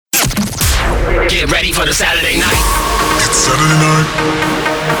Get ready for the Saturday night. It's Saturday night.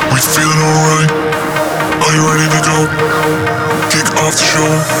 We feeling alright. Are you ready to go? Kick off the show.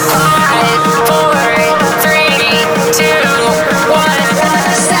 5, 4, 3, 2, 1.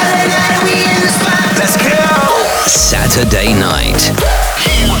 Saturday night, we in the spot. Let's go. Saturday night.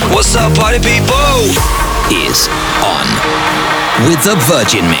 What's up, party people? Is on with the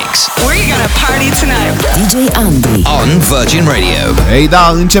Virgin Mix. We're gonna party tonight. DJ Andy On Virgin Radio. Ei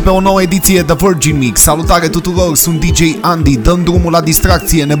da, începe o nouă ediție The Virgin Mix. Salutare tuturor, sunt DJ Andy. Dăm drumul la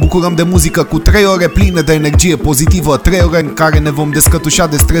distracție, ne bucurăm de muzică cu 3 ore pline de energie pozitivă, 3 ore în care ne vom descătușa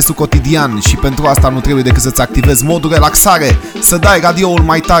de stresul cotidian. Și pentru asta nu trebuie decât să-ți activezi modul relaxare, să dai radioul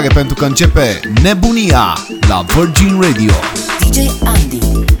mai tare pentru că începe nebunia la Virgin Radio. DJ Andy.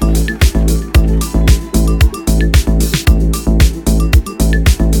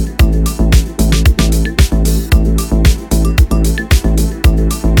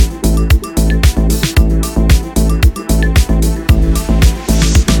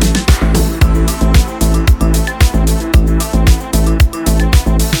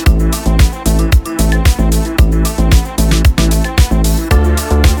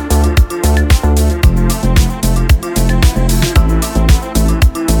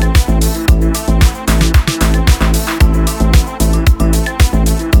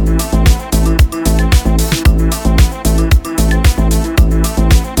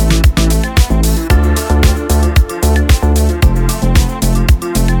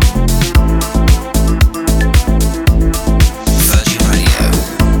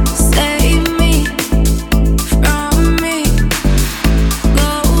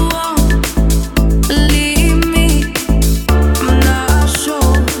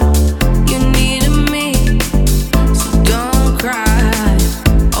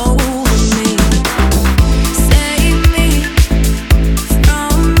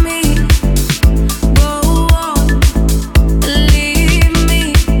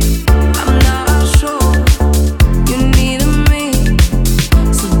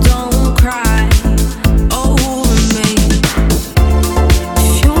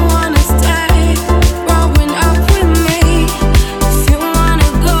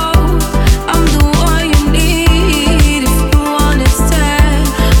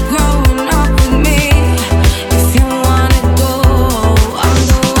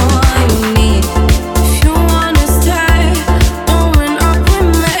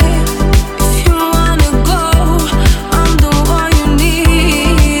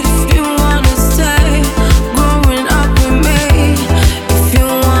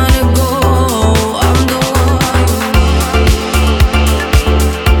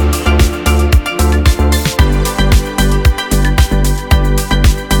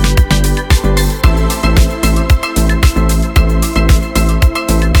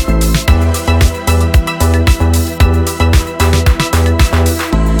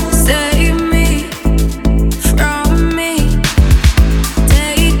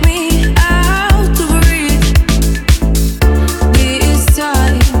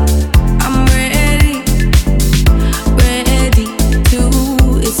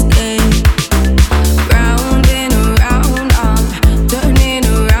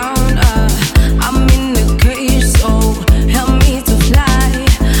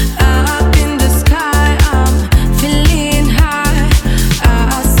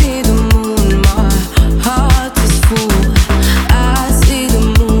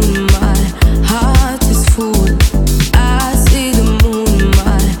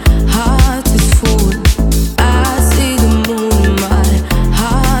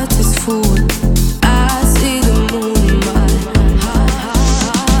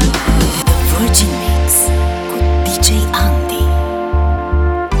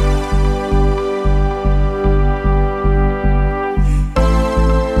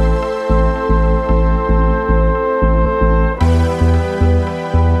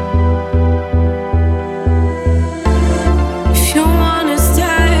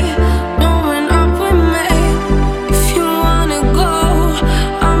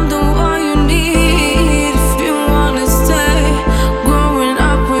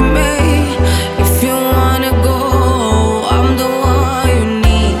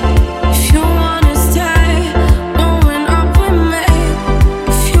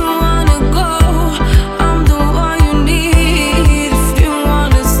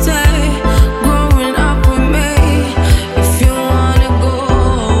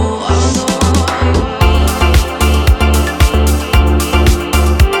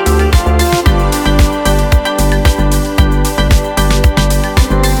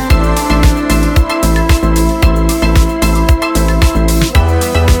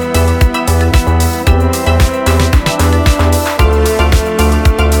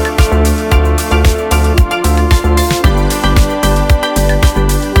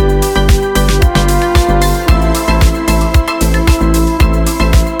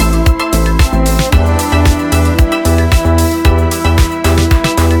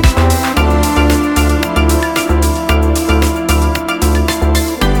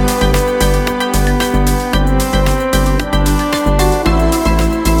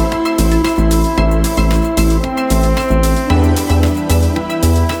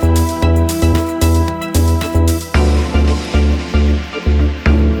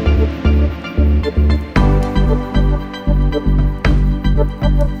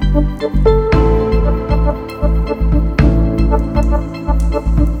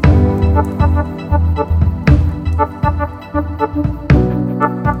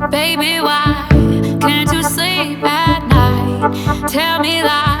 Baby, why can't you sleep at night? Tell me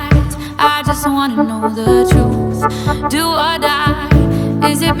lies, I just wanna know the truth. Do or die,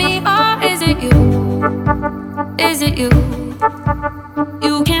 is it me or is it you? Is it you?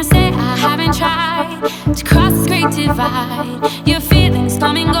 You can't say I haven't tried to cross this great divide. Your feelings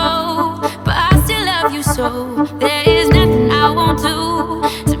come and go, but I still love you so. There is nothing I won't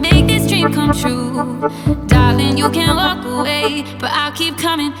do to make this dream come true. Darling, you can walk away, but I'll keep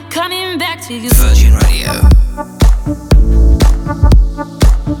coming back to you. Virgin Radio.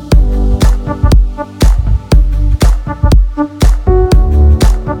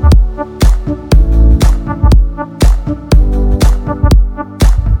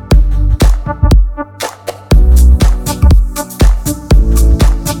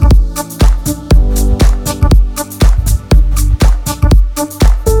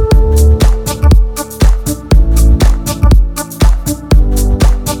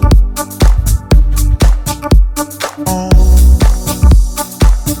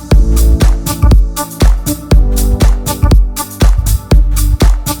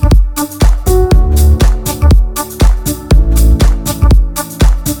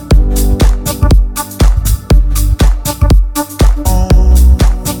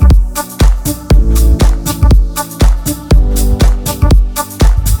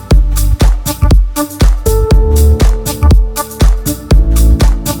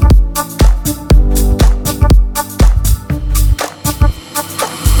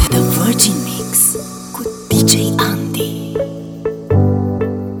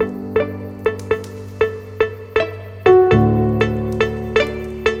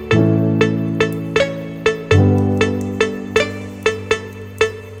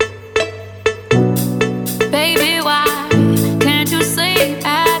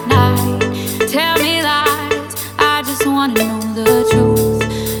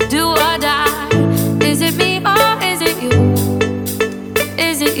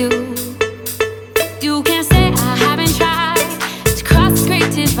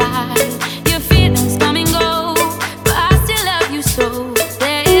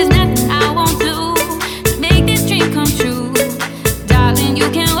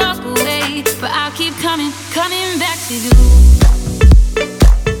 Coming back to you.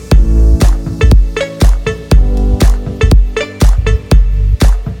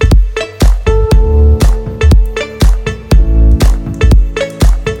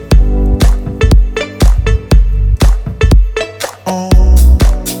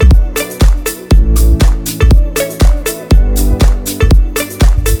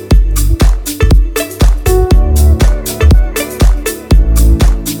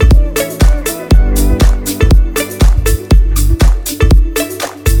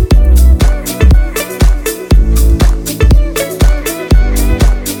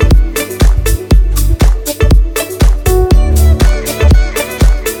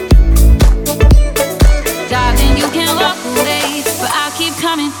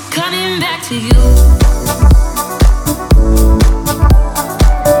 Coming back to you.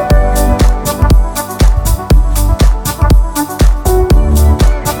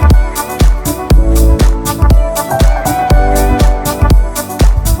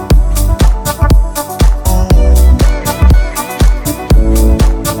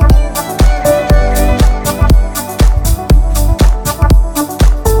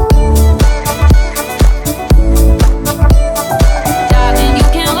 Darling, you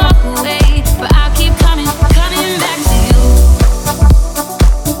can walk away, but I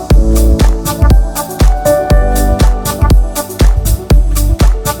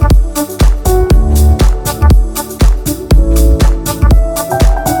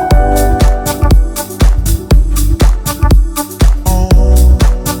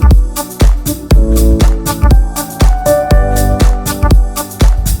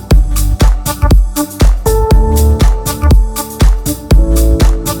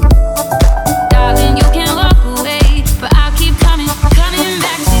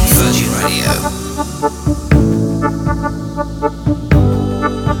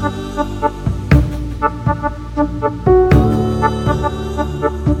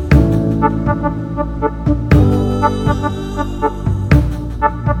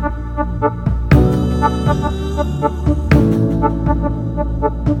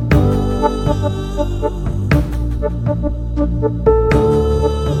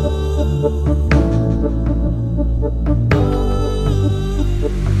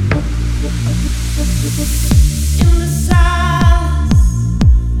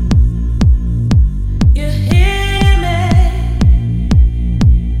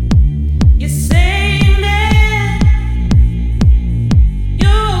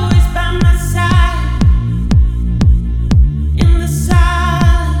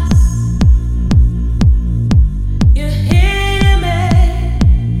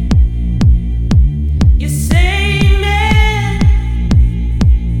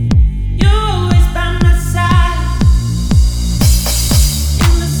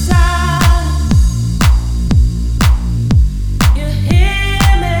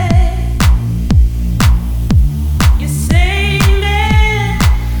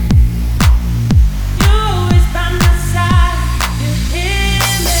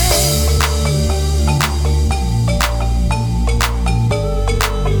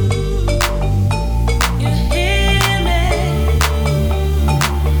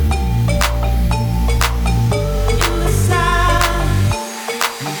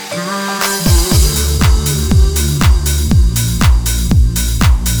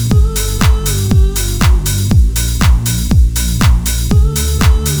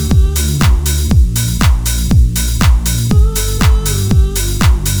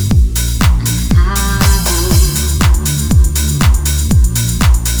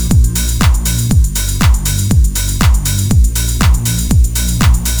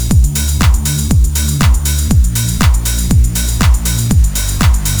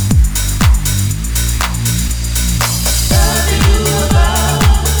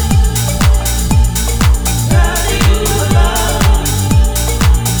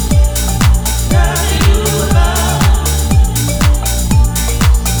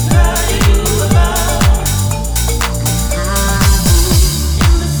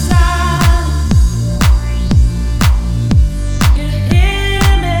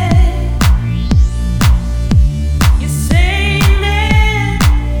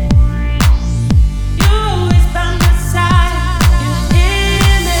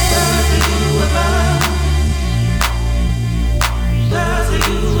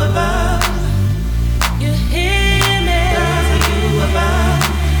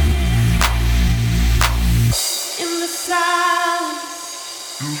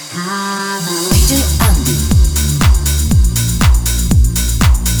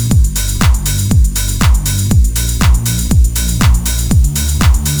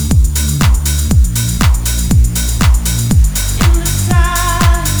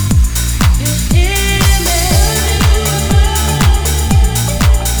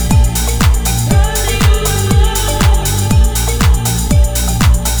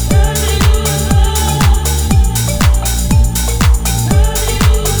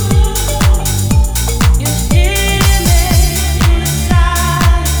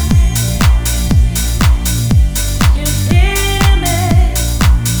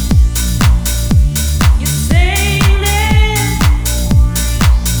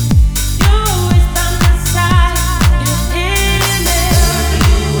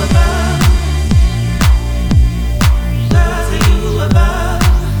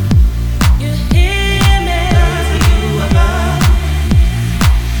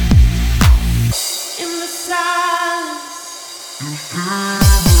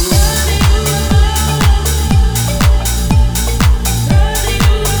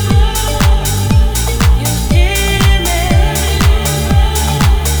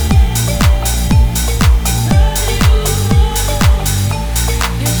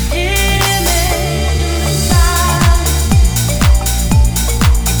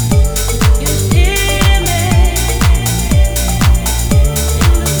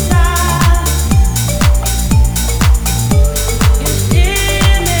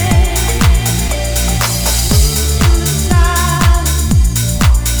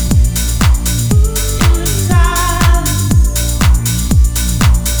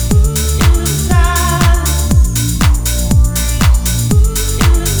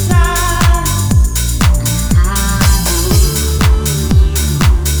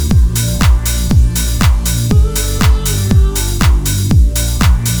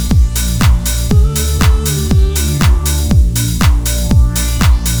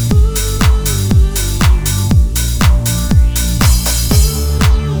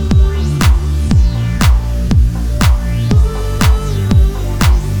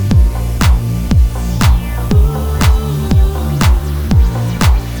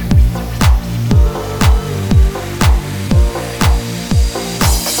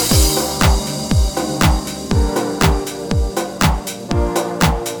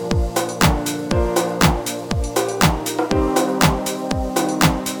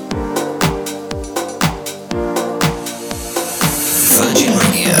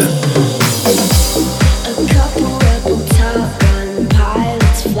Romania. A couple rebel Top Gun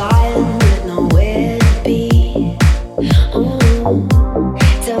pilots flying with nowhere to be.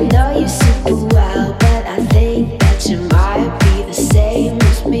 Don't know you super well, but I think that you might be the same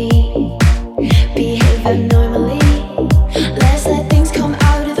as me. Behave abnormally. Let's let things come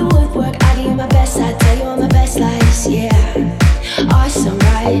out of the woodwork. I give you my best, I tell you all my best lies. Yeah, awesome,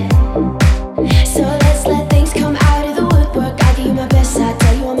 right? So let's let things come out of the woodwork. I give you my best, I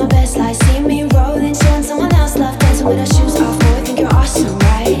tell you all my best lies. See me rolling, showing someone else love, dancing with our shoes off. Oh, I think you're awesome,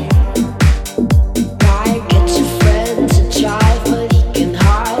 right? Right, get your friend to drive, but he can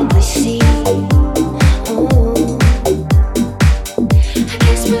hardly see. I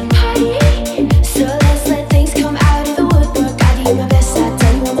guess we're partying, so let's let things come out of the woodwork. I give you my best, I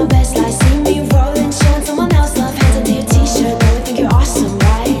tell you all my best lies. See me rolling, showing someone else love, hands under your t-shirt. Oh, I think you're awesome,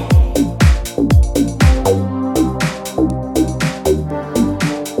 right?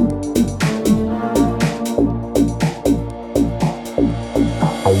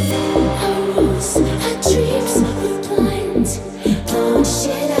 Our rules, our dreams, we're blind. Blowing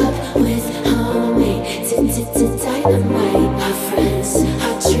shit up with homemade dynamite. Our friends,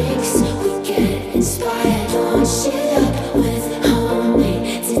 our drinks, we get inspired. Blowing shit up with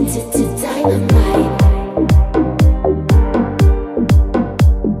homemade dynamite.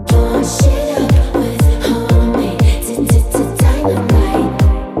 Blowing shit up with homemade dynamite.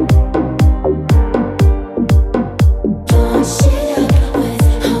 Blowing shit up with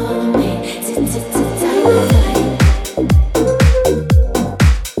homemade dynamite.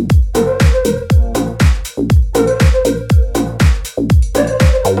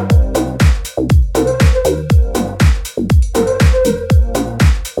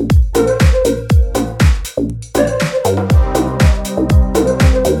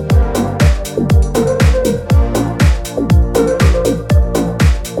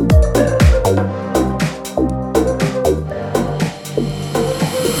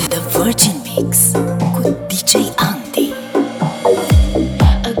 The Virgin Mix con DJ Andy.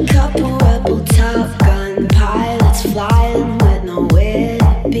 A couple rebel Top Gun pilots flying with nowhere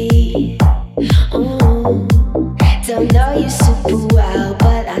to be. Don't know you super well,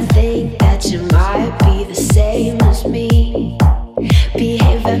 but I think that you might be the same as me.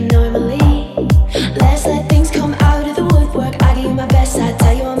 Behave abnormally. Let's let things come out of the woodwork. I give you my best, I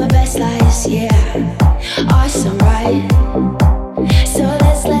tell you all my best lies. Yeah, awesome, right? So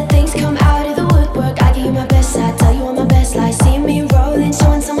let's let things come out of the woodwork. I give you my best, I tell you all my best lies. See me rolling,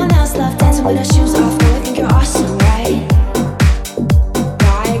 showing someone else love, dancing with our shoes off. Oh, I think you're awesome, right?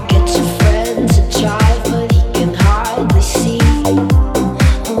 Right, get your friend to drive, but he can hardly see.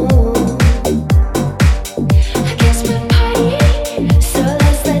 I guess we're partying, so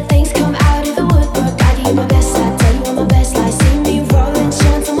let's let things come out of the woodwork. I give you my best, I tell you all my best lies. See me rolling,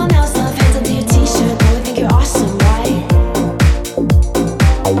 showing someone else love, hands under your t-shirt. Oh, I think you're awesome, right?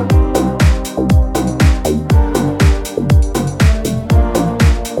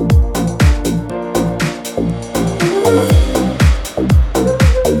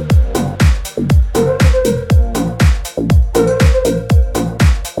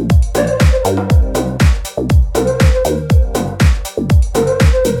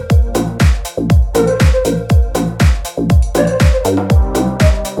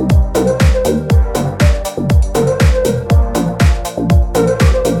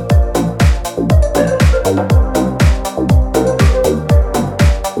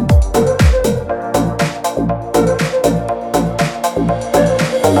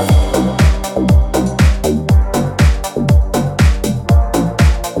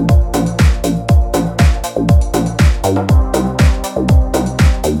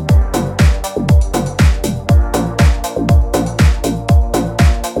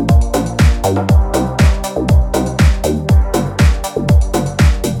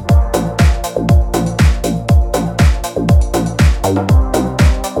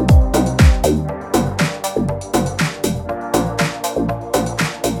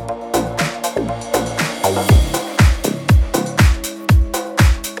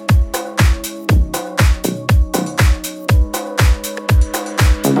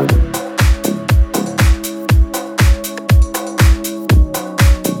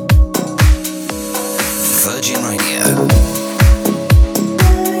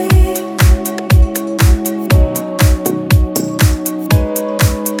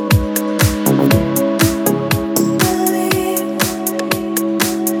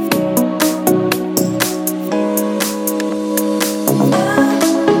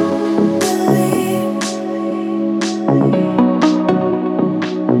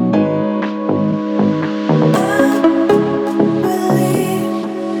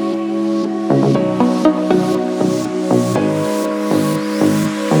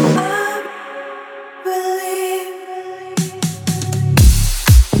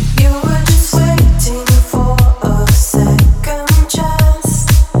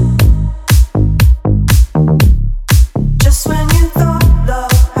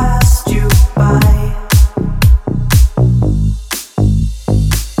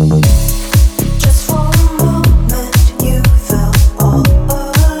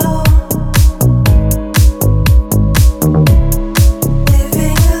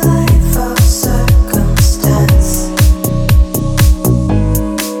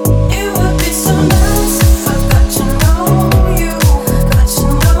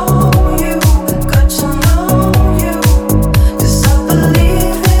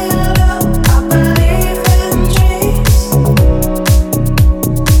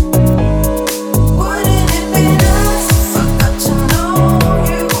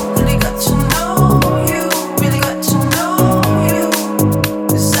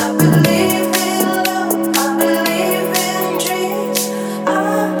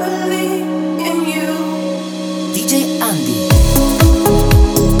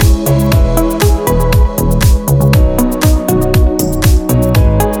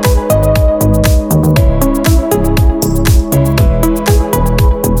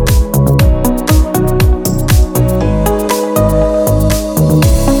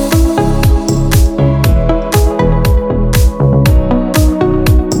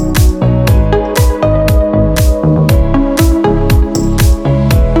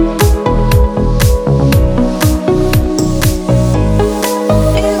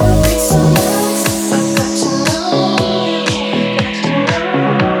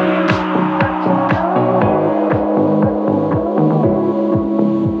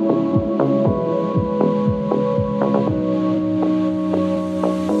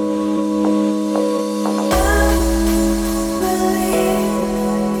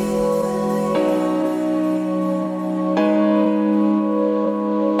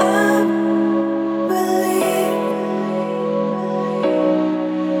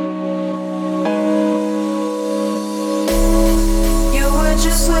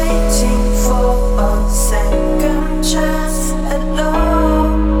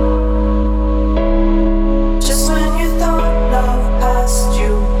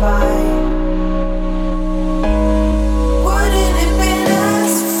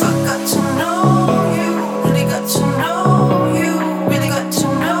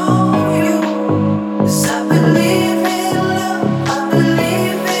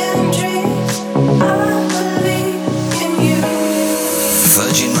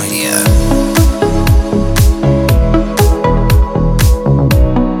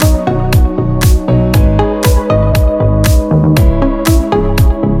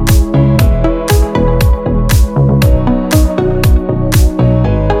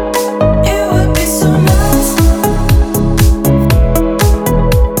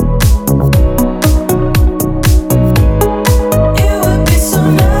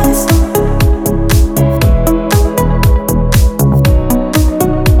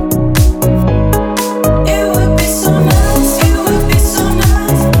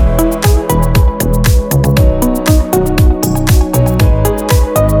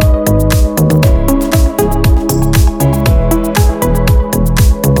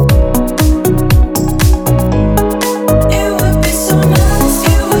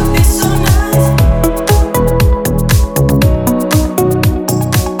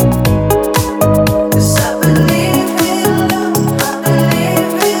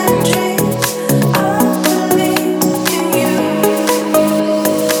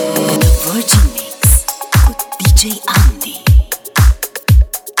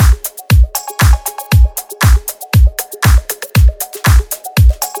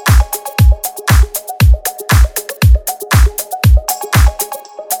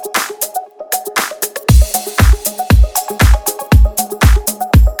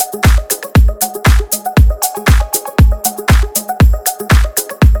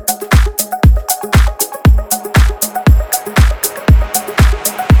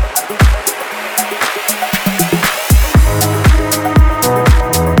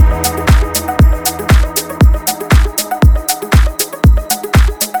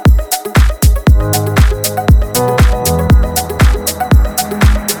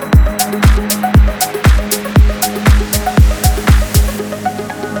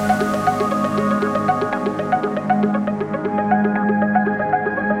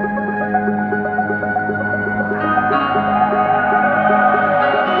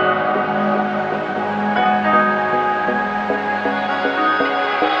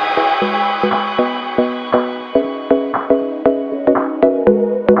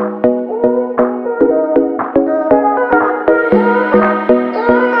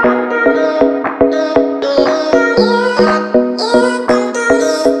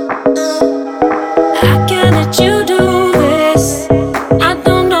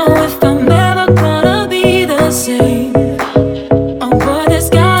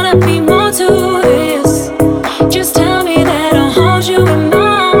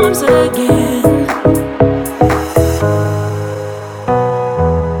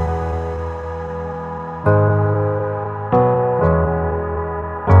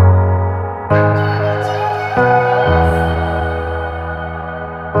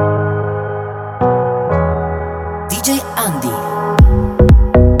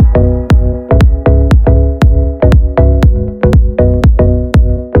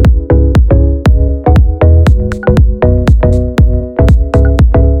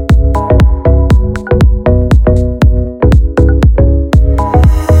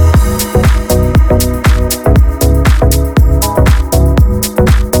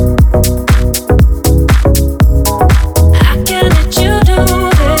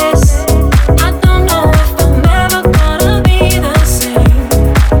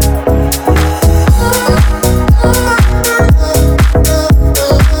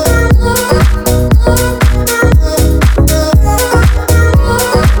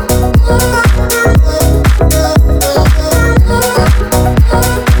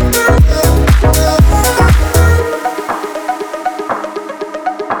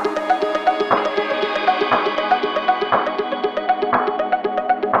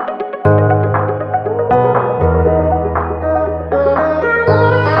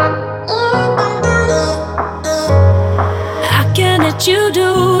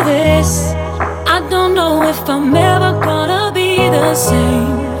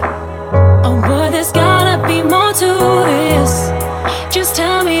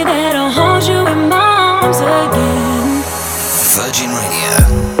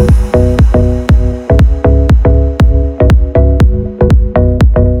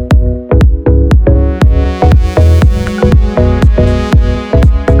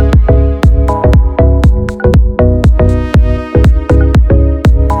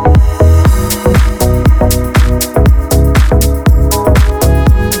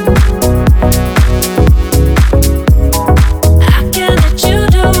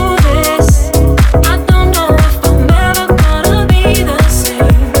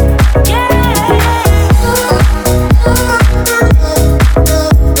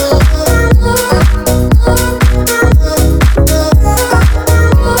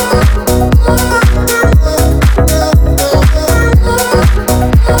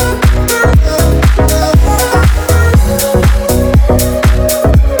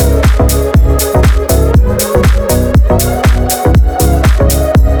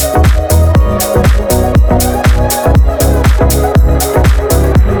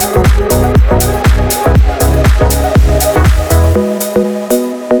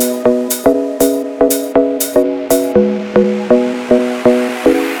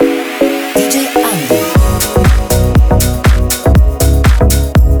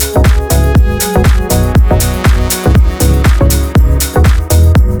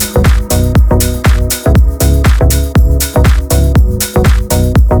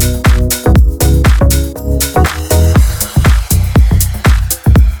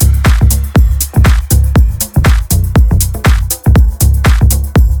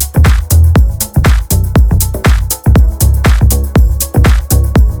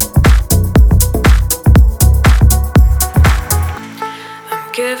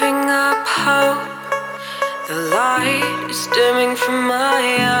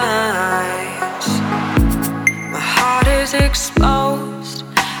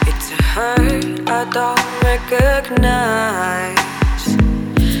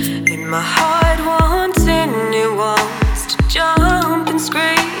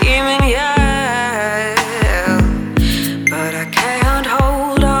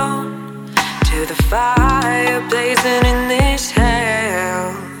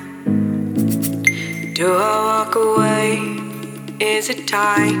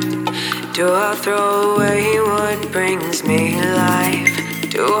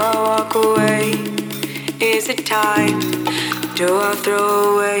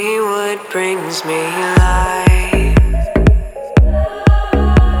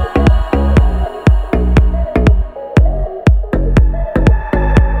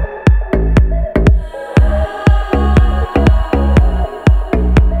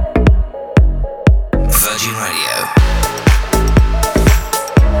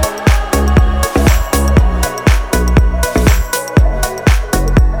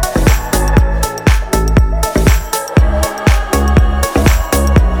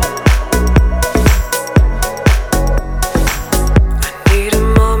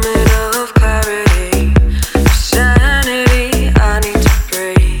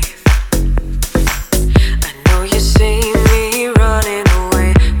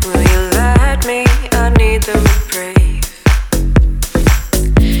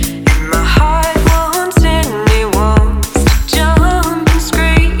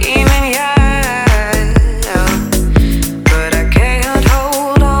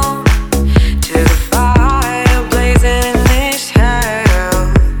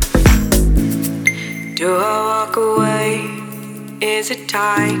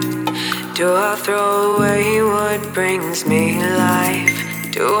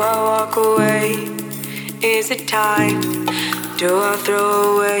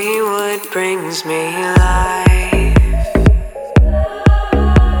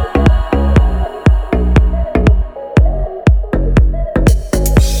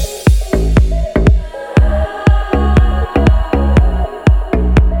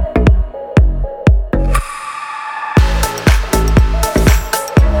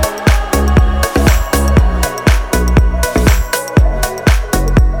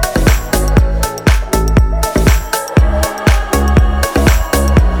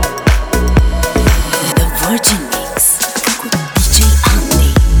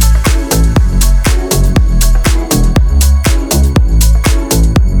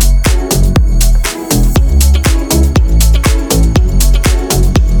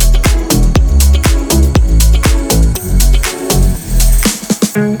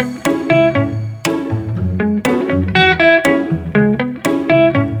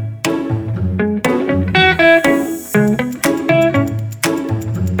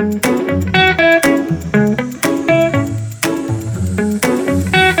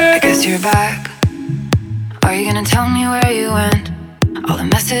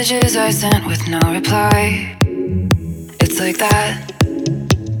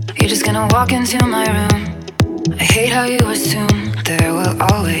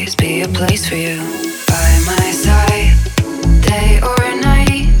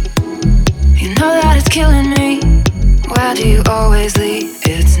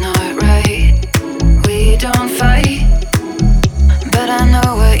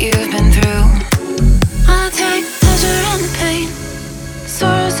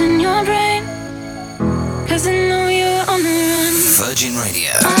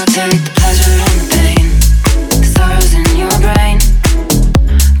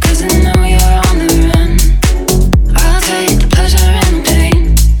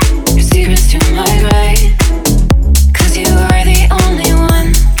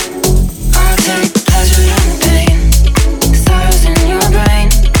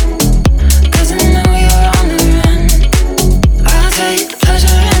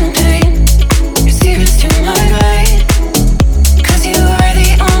 Cause you are the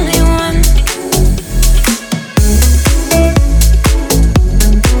only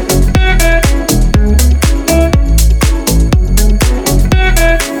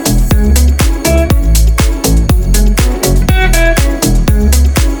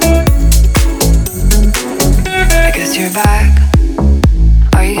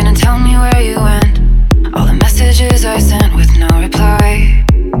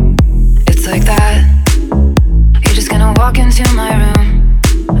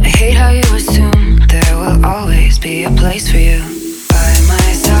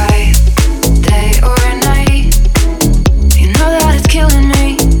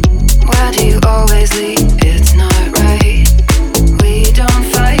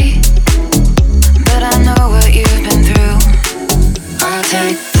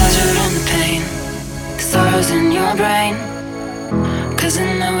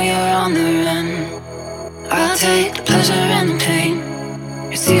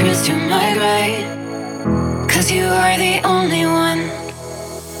secrets to my grave. 'Cause you are the only one.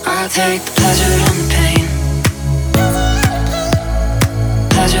 I'll take the pleasure and the pain.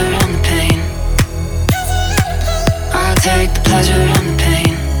 Pleasure and the pain. I'll take the pleasure and the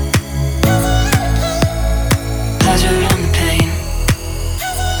pain. Pleasure and the pain.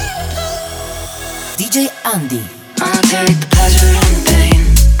 DJ Andy. I'll take the pleasure and the pain.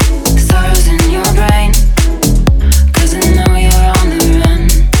 The sorrows in your brain. 'Cause I know you're on the run.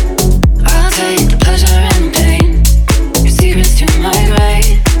 I'll take the pleasure and the pain. Your secrets to my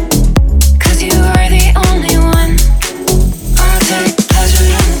grave. 'Cause you are the only one. I'll take the pleasure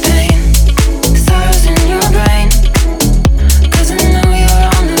and the pain. The sorrows in your brain. 'Cause I know you're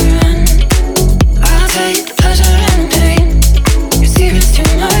on the run. I'll take the pleasure and the pain. Your secrets to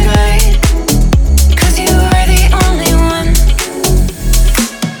my grave. 'Cause you are the only one.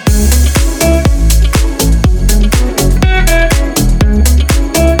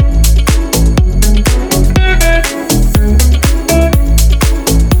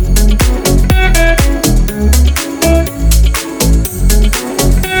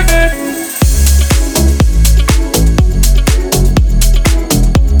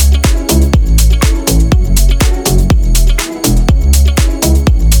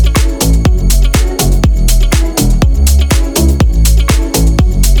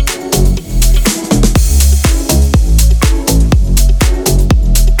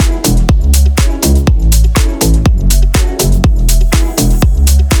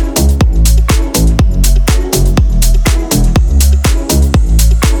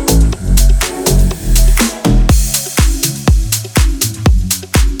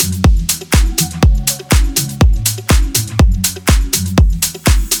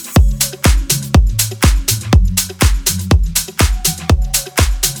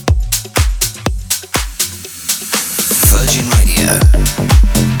 Virgin Radio.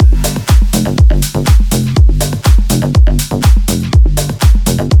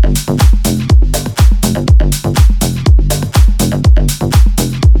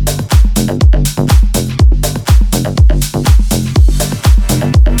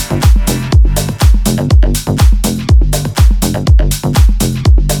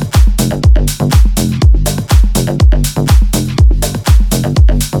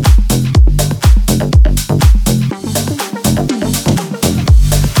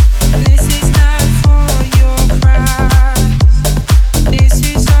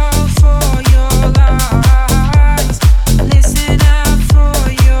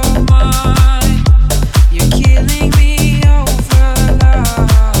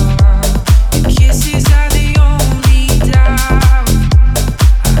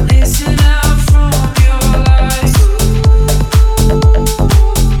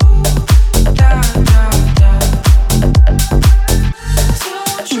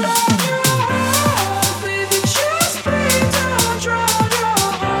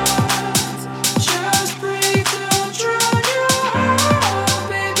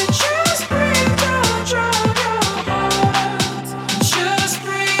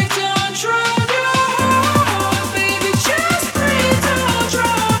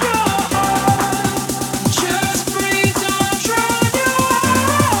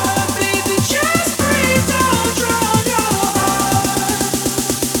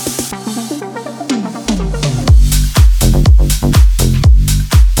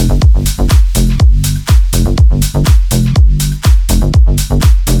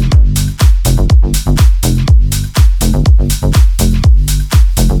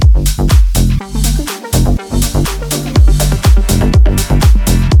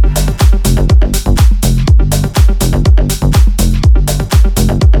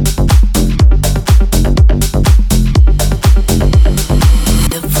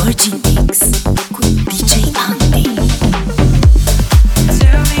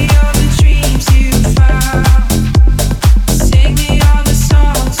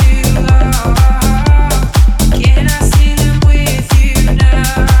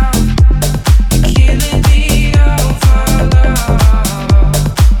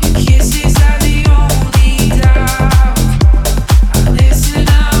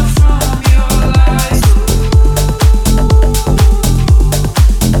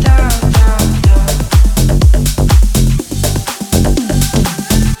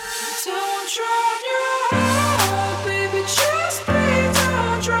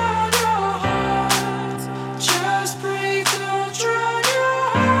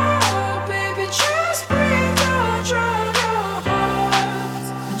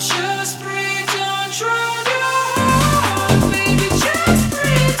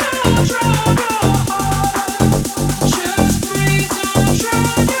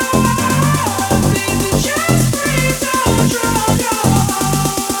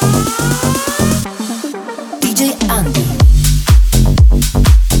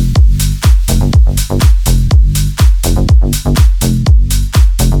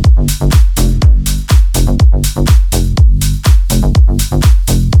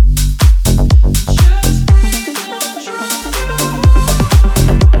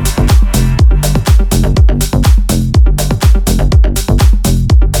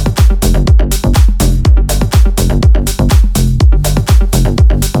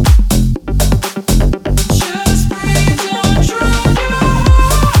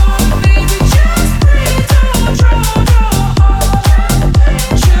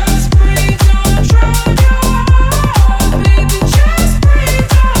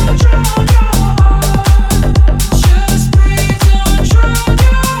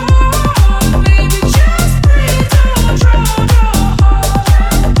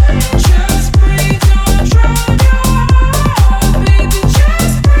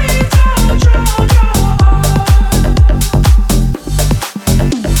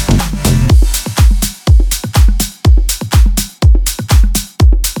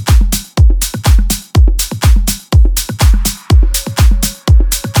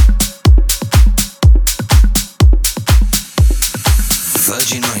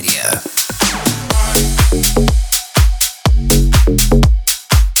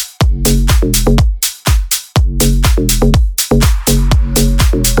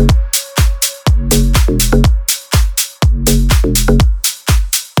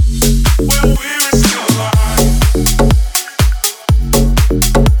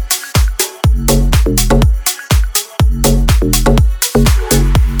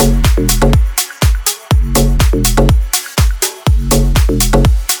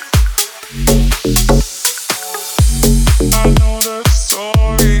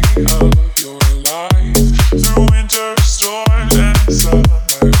 of your life. Through winter storms and summer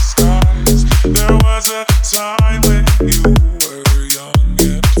skies, there was a time when you were young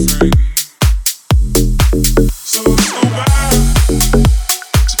and free. So let's go back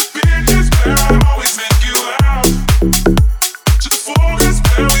to the beaches where I always make you laugh, to the forest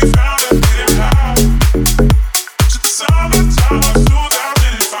where we found a hidden path, to the summertime of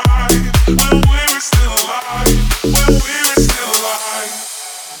 2005, when we were still alive, when we were still alive.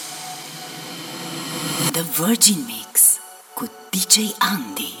 The Virgin Mix cu DJ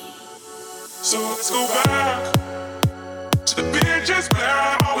Andy. So let's go back to the beaches where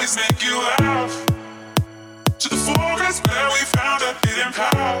I always make you laugh, to the forest where we found a hidden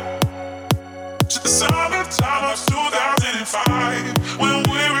path, to the summertime of 2005, when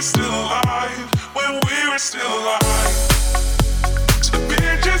we were still alive, when we were still alive. To the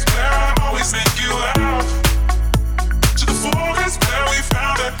beaches where I always make you laugh, to the forest where we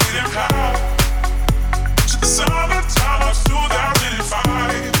found a hidden path, to the summertime of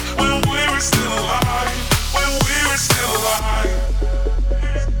 2005, when we were still alive, when we were still alive.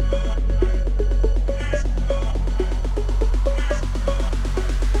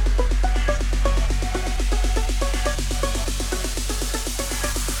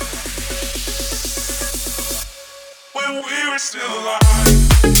 When we were still alive.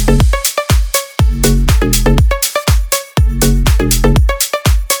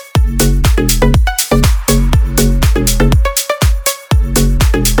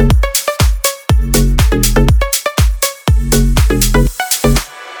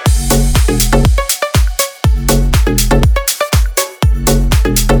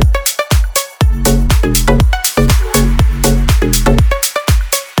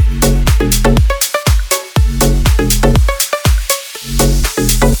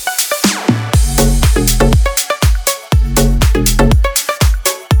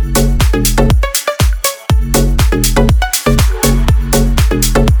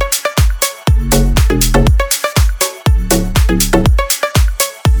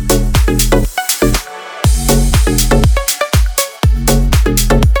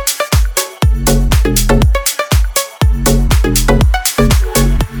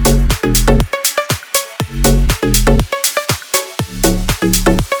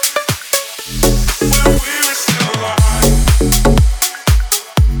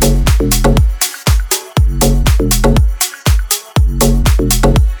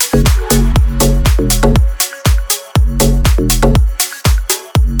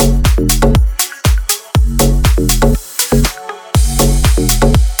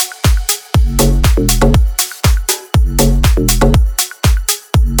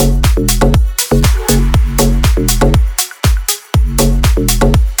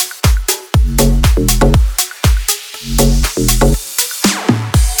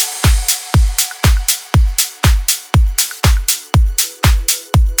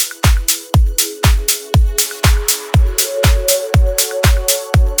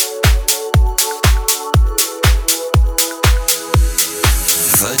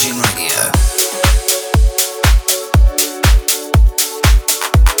 Virgin Radio.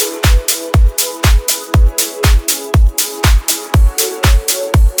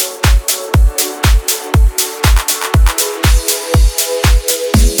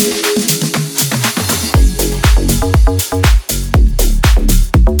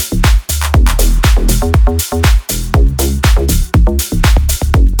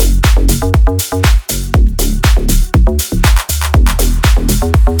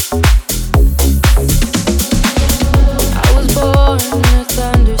 I was born in a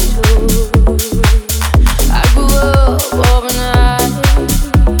thunderstorm. I grew up overnight.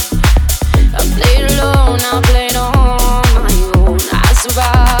 I played alone, I played on my own. I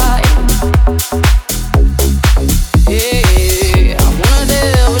survived.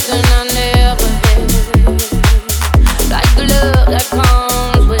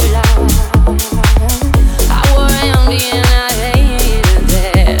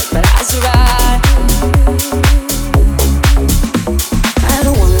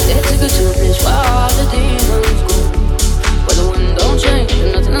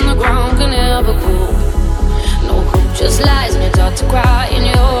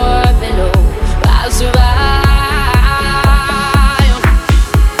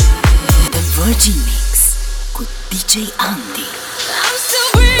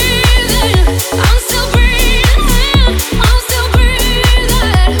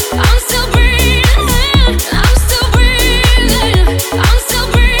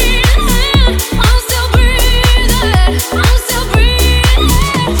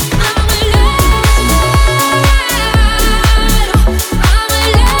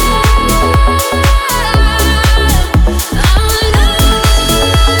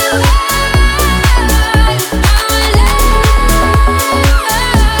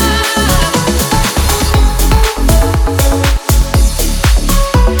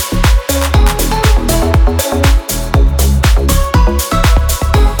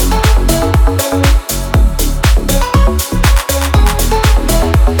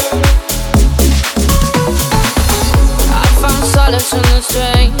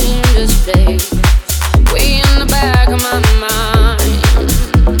 strangest place, way in the back of my mind.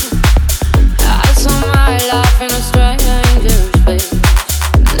 I saw my life in a stranger's face,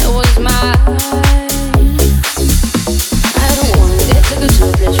 and it was mine. I don't wanna get to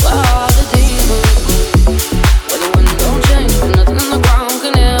a place where all the demons go, where the wind don't change, but nothing on the ground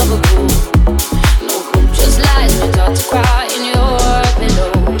can ever go. No hope, just lies, we taught to cry in your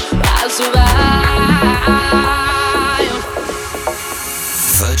pillow. I survive.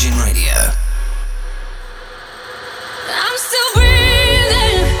 Virgin Radio. I'm still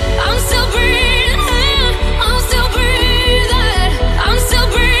breathing. I'm still breathing. I'm still breathing. I'm still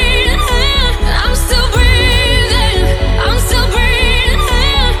breathing. I'm still breathing. I'm still breathing.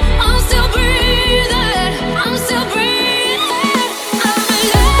 I'm still breathing. I'm still breathing. I'm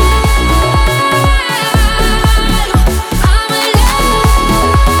alive.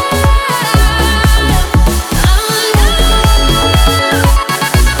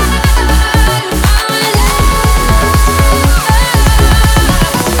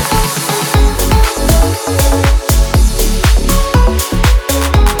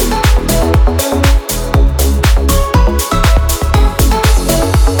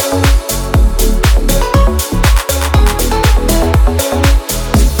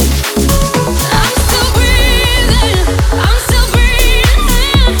 I'm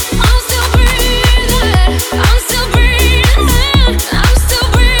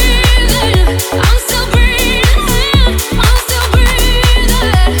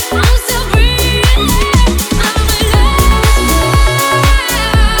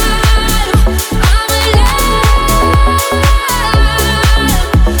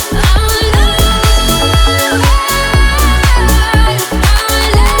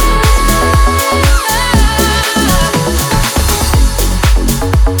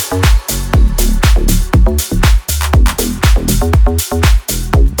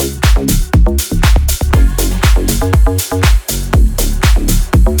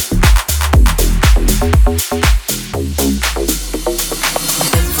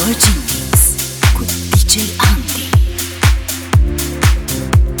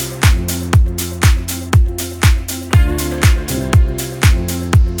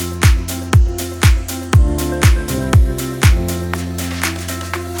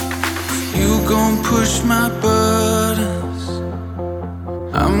push my buttons,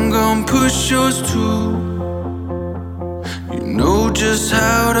 I'm gon' push yours too. You know just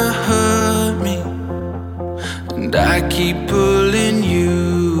how to hurt me, and I keep pulling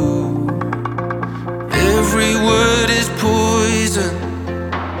you. Every word is poison,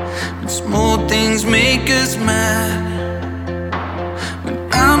 and small things make us mad. When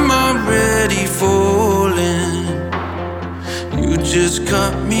I'm already falling, you just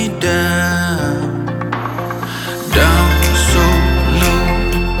cut me down. Down so low,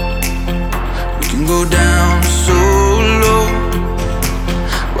 we can go down so low.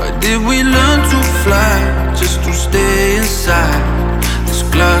 Why did we learn to fly just to stay inside this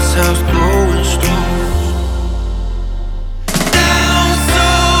glass house throwing stones? Down so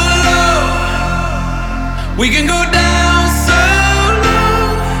low, we can go down so low.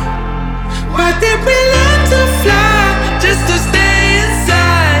 Why did we learn to fly just to stay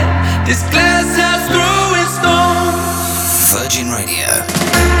inside this glass house throwing stones? Virgin Radio.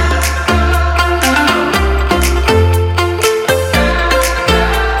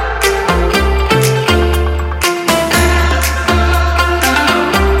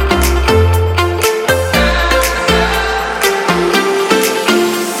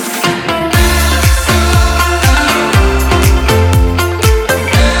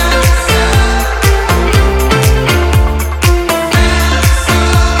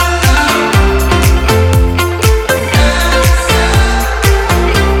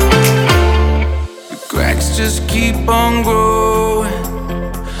 Keep on growing,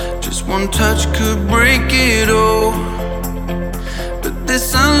 just one touch could break it all. But there's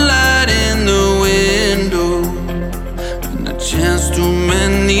sunlight in the window, and a chance to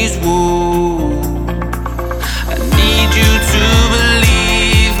mend these wounds. I need you to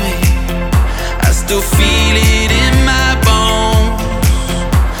believe me, I still feel it in my bones.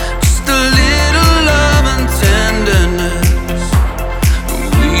 Just a little love and tenderness,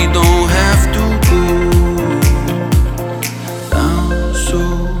 we don't have to go so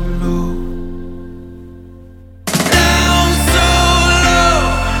low. Down so low,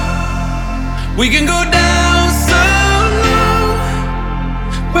 we can go down so low.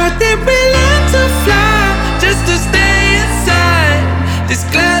 Why did we learn to fly just to stay inside this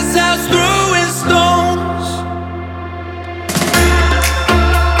glass house throwing stones?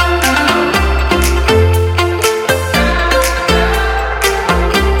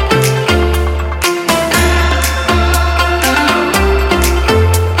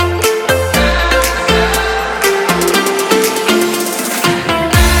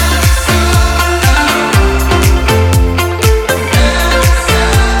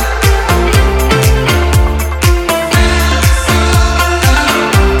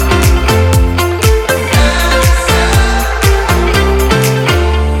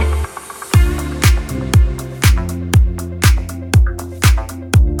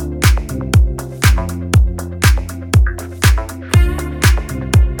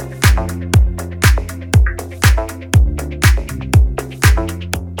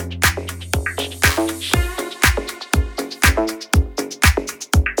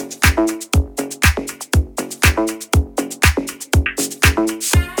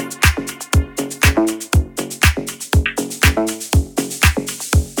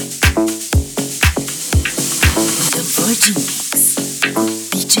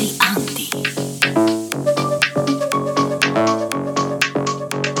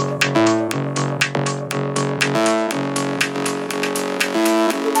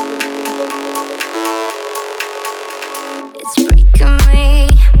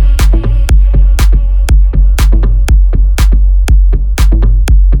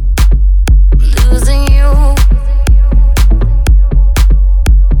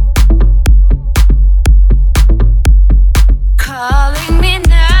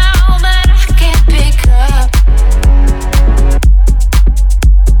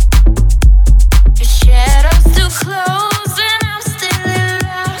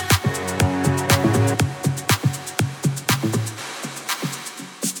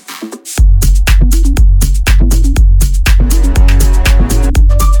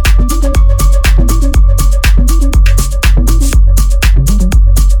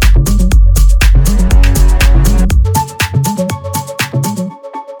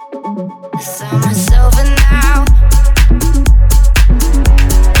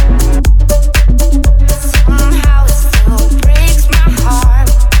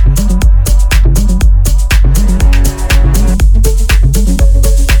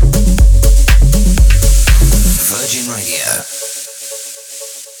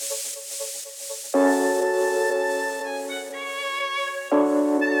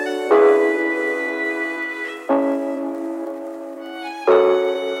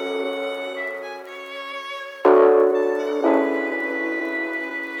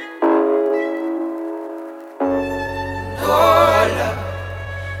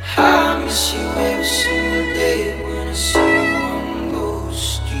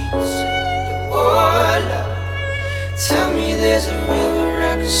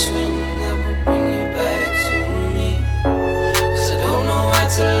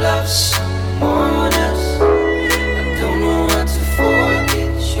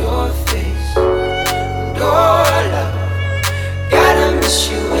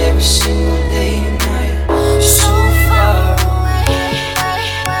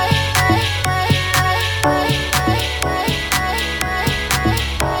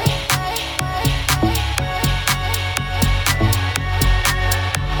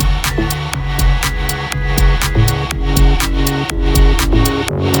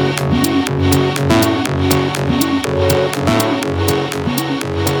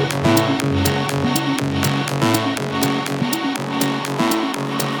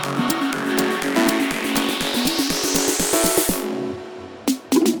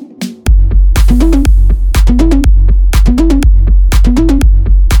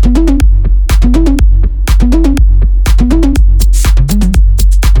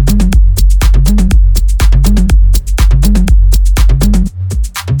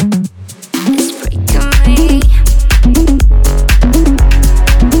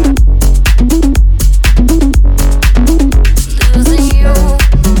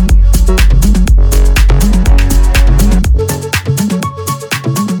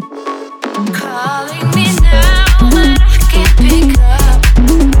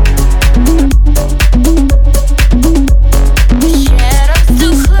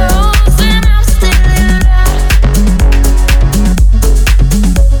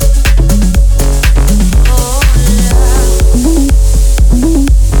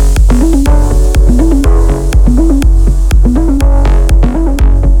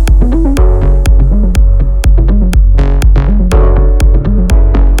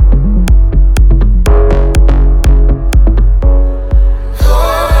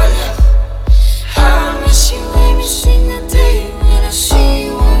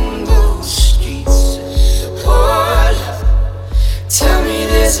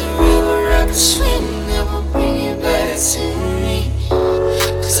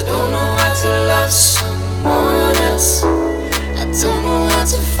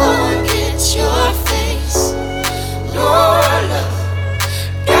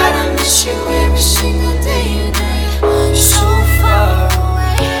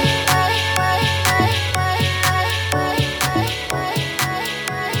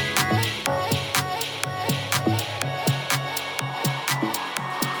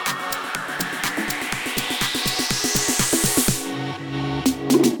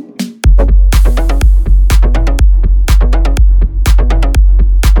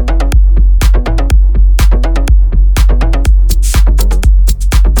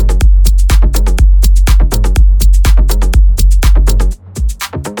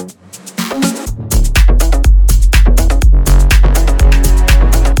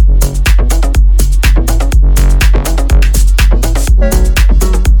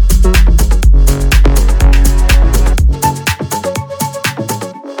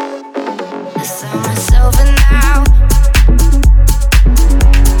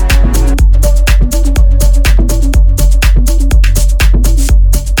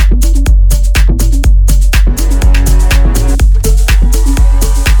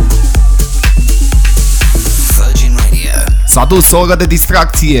 S-a dus o oră de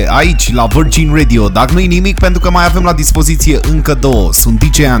distracție aici la Virgin Radio, dar nu-i nimic pentru că mai avem la dispoziție încă două. Sunt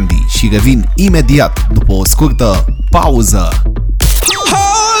DJ Andy și revin imediat după o scurtă pauză.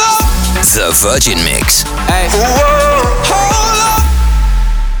 The Virgin Mix. Hey.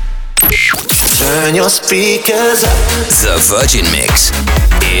 Turn your speakers up. The Virgin Mix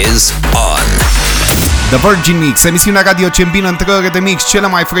is on. The Virgin Mix, emisiunea radio ce îmbină în 3 ore de mix cele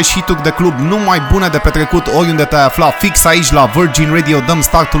mai fresh hituri de club, numai bune de petrecut oriunde te-ai afla. Fix aici la Virgin Radio dăm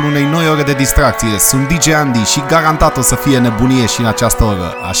startul unei noi ore de distracție. Sunt DJ Andy și garantat o să fie nebunie și în această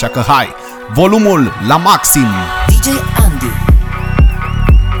oră. Așa că hai, volumul la maxim. DJ Andy.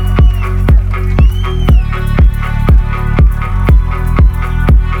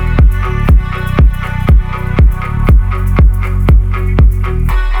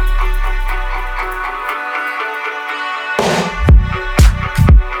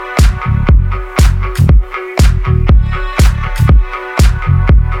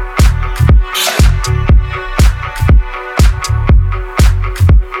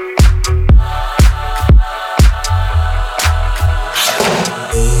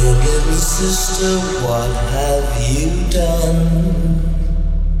 What have you done?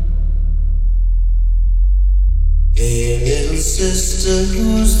 Hey, little sister,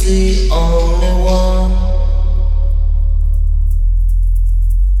 who's the only one?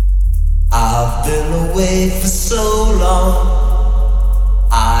 I've been away for so long,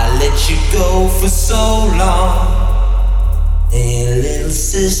 I let you go for so long. Hey, little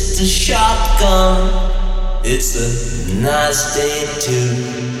sister, shotgun, it's a nice day to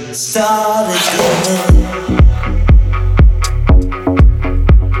start again.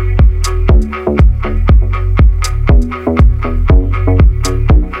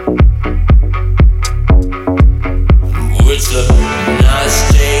 It's a nice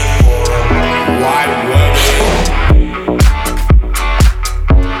day for a white wedding.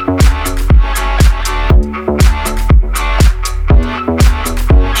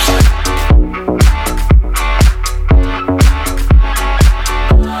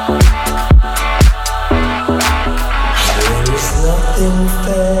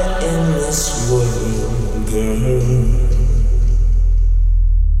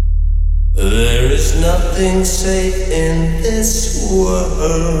 Nothing safe in this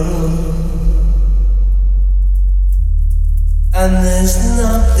world, and there's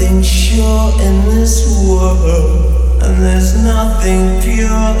nothing sure in this world, and there's nothing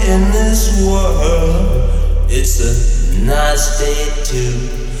pure in this world. It's a nice day to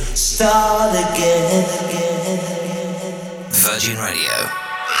start again. Virgin Radio.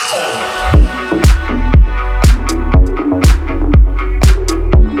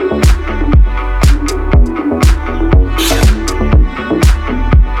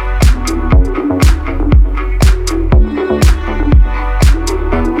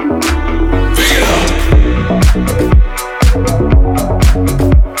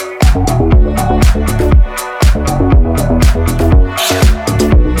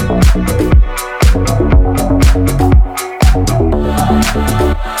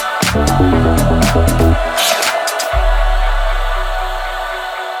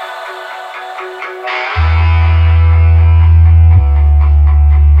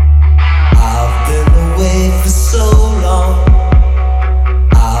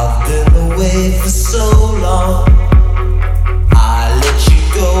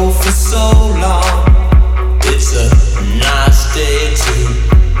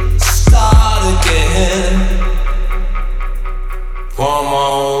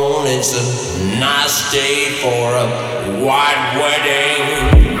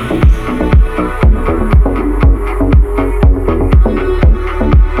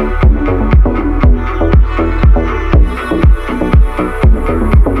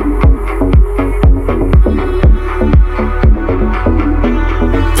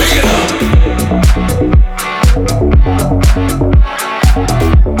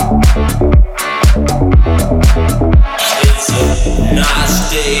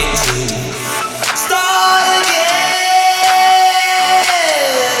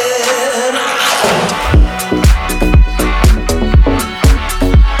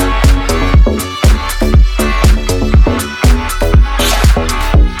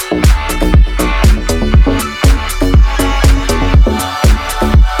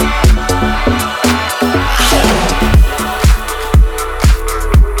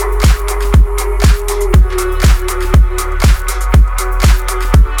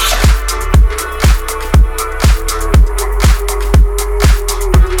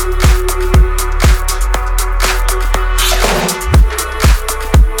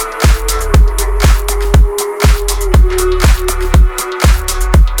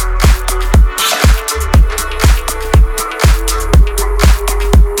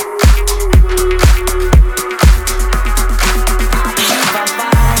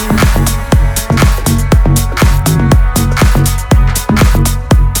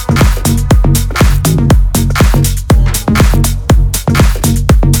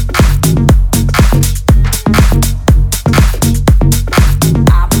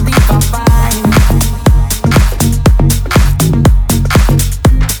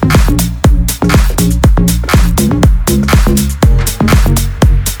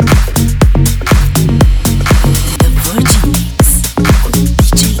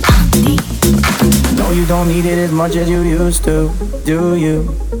 don't need it as much as you used to, do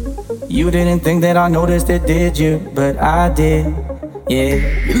you? You didn't think that I noticed it, did you? But I did,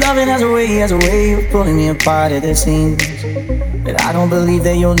 yeah. Your loving has a way of pulling me apart at the seams. But I don't believe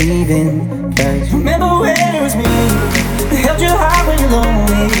that you're leaving. Cause remember when it was me that held you high when you're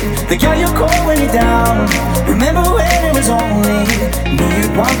lonely, that got you cold when you're down. Remember when it was only me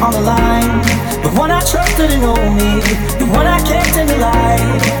you'd want on the line, the one I trusted and know me, the one I kept in the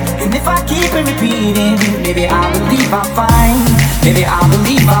light. And if I keep it repeating, maybe I believe I'm fine. Maybe I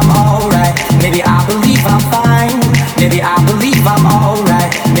believe I'm alright. Maybe I believe I'm fine. Maybe I believe I'm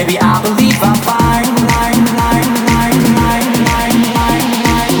alright. Maybe I believe I'm fine.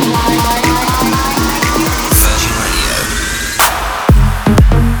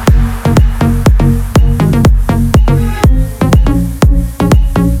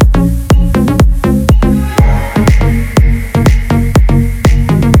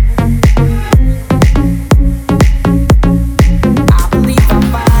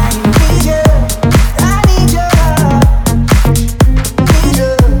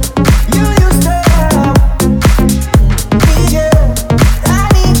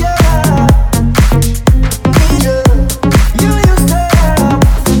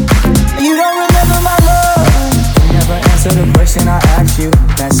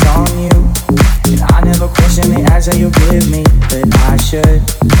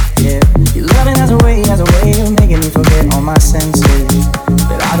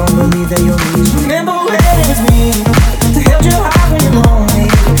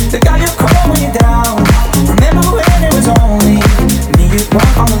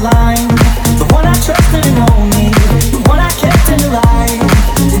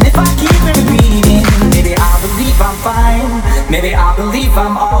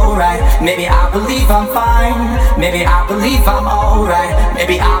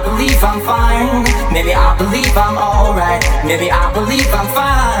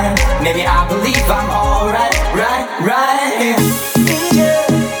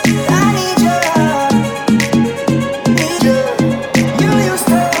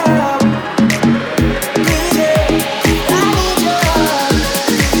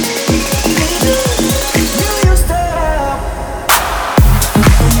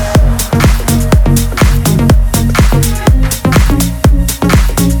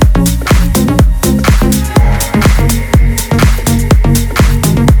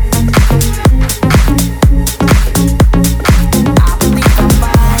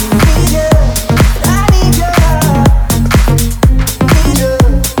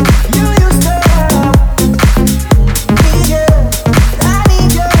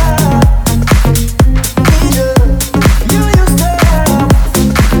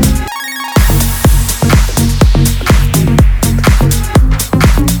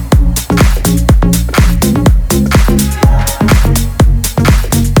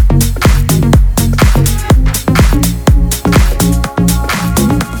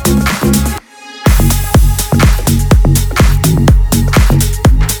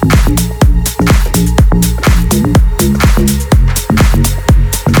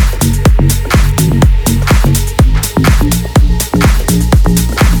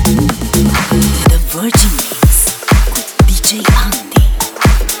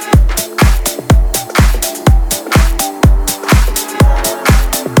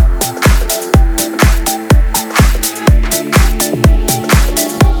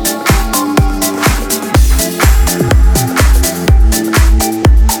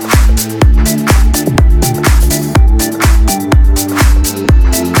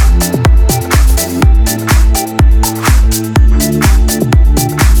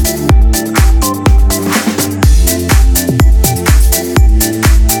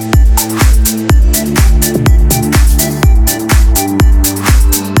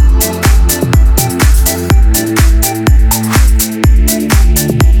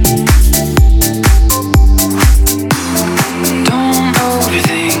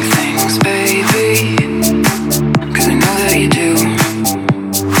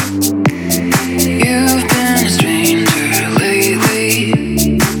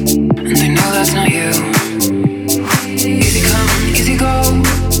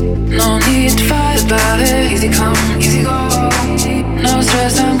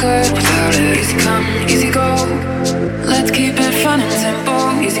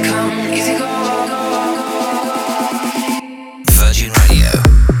 Virgin Radio.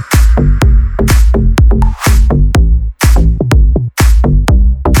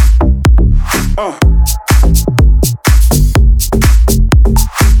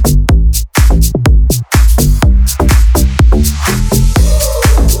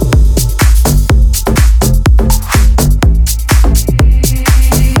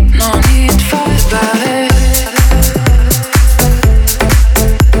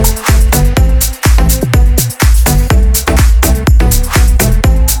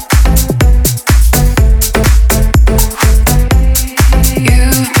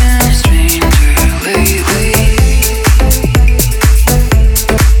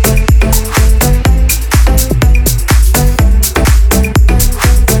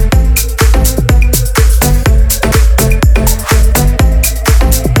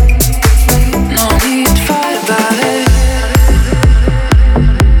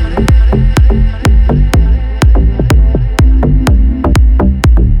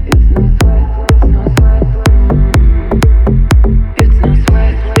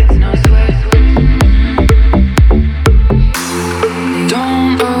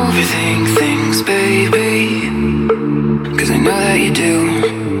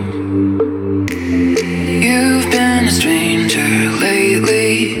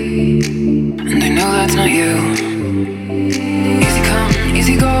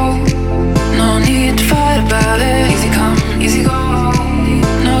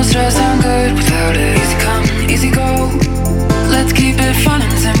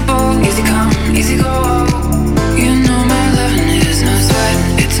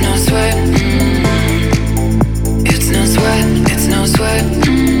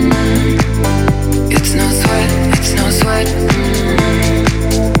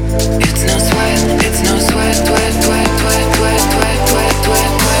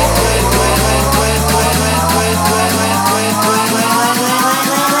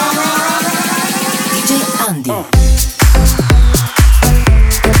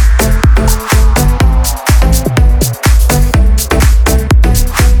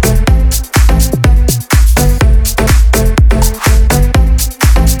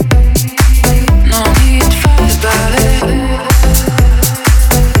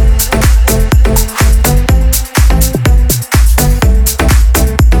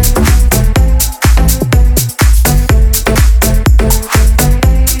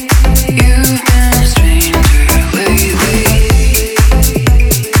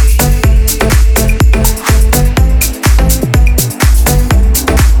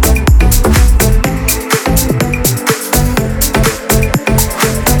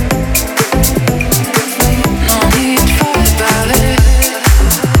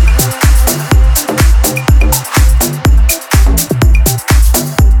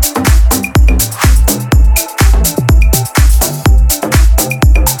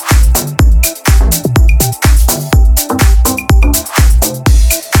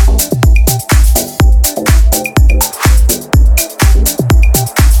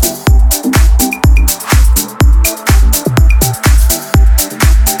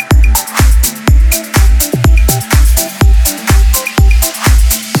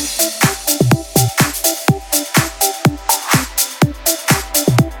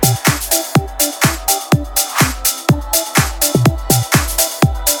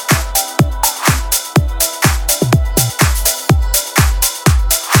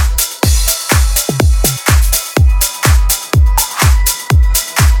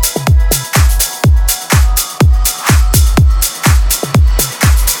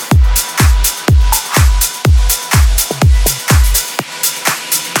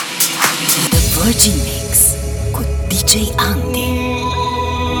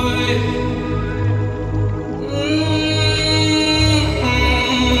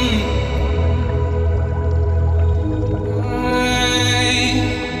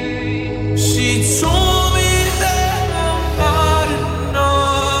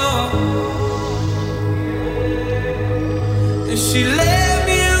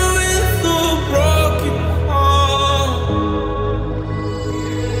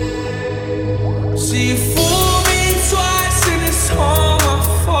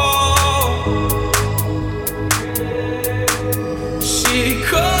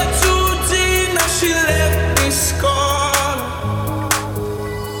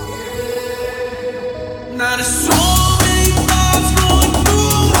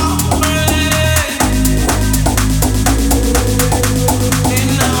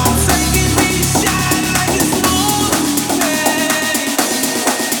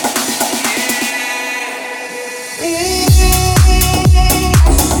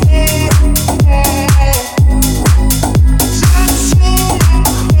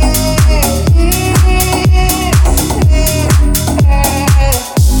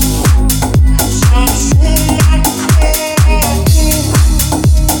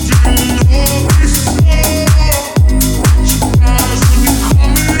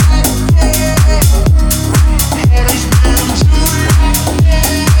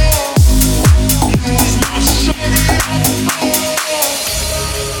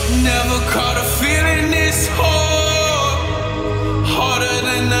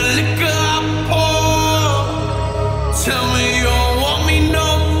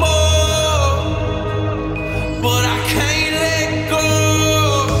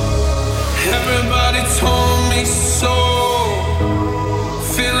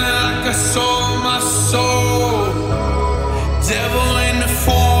 I sold my soul. Devil in the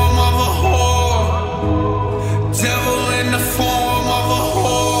form of a whore. Devil in the form of a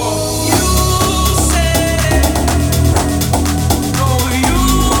whore. You said, no, you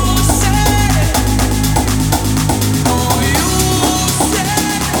said, no, you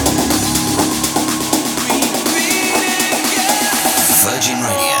said, repeat it, yeah. Virgin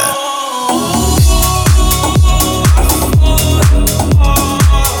Radio. Oh,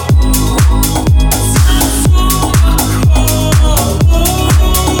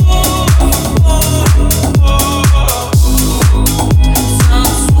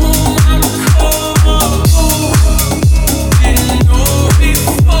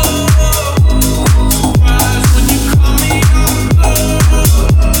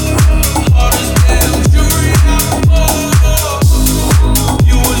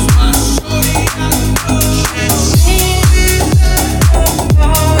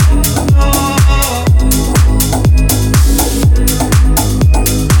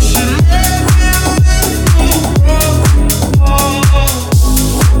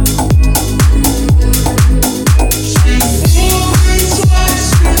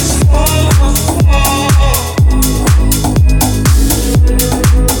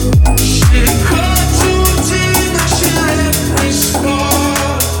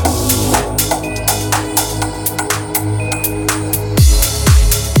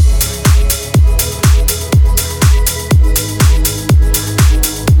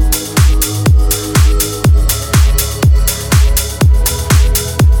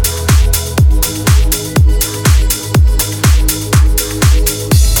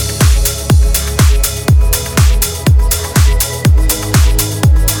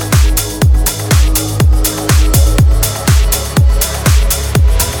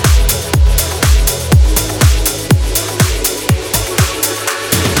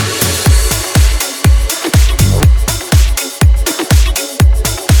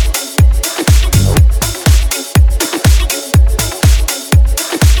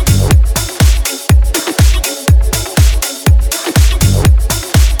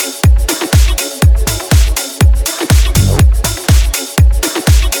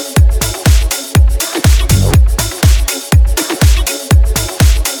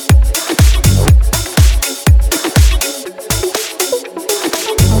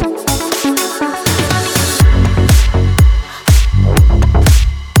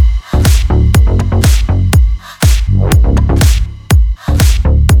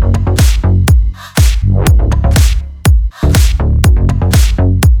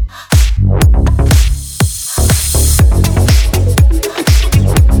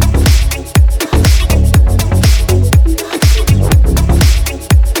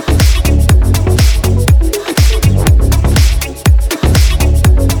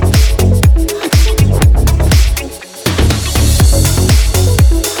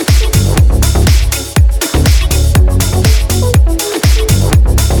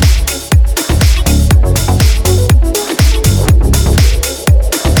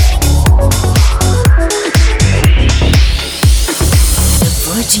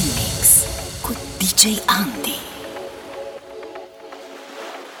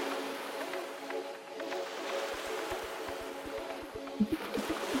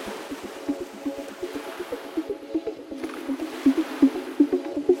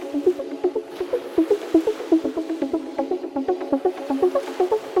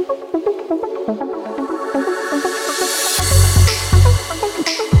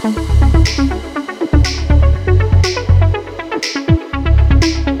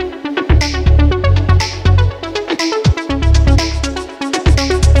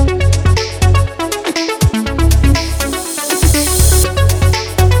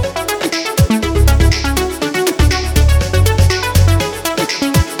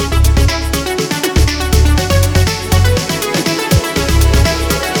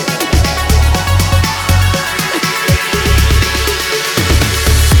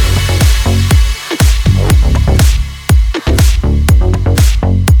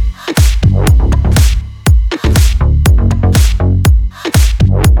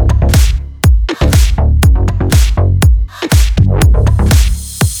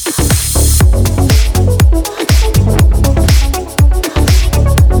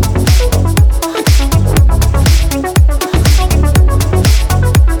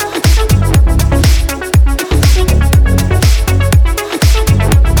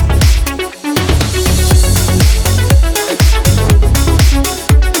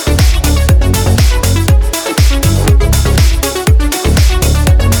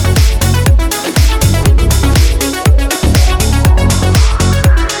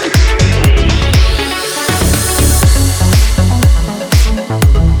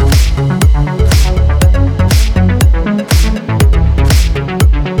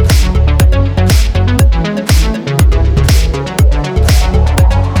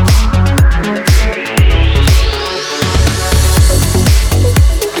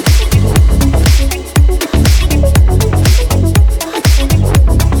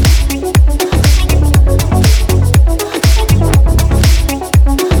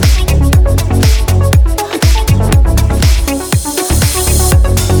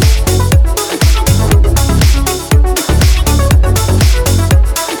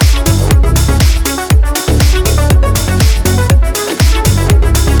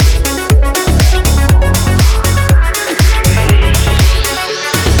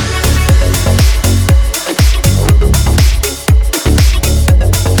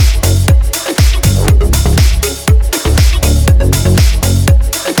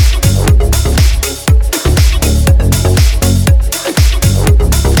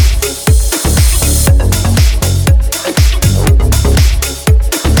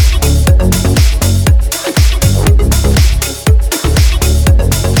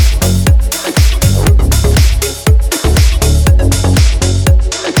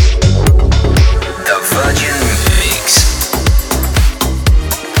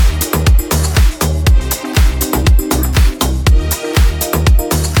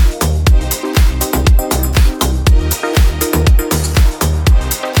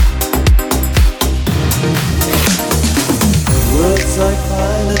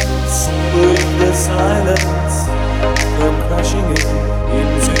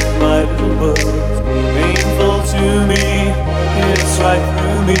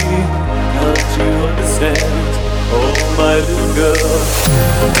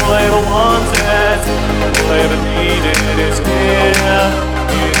 All I ever wanted, all I ever needed is here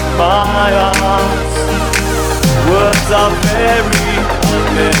in my arms. Words are very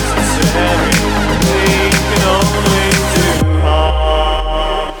unnecessary, they can only do harm.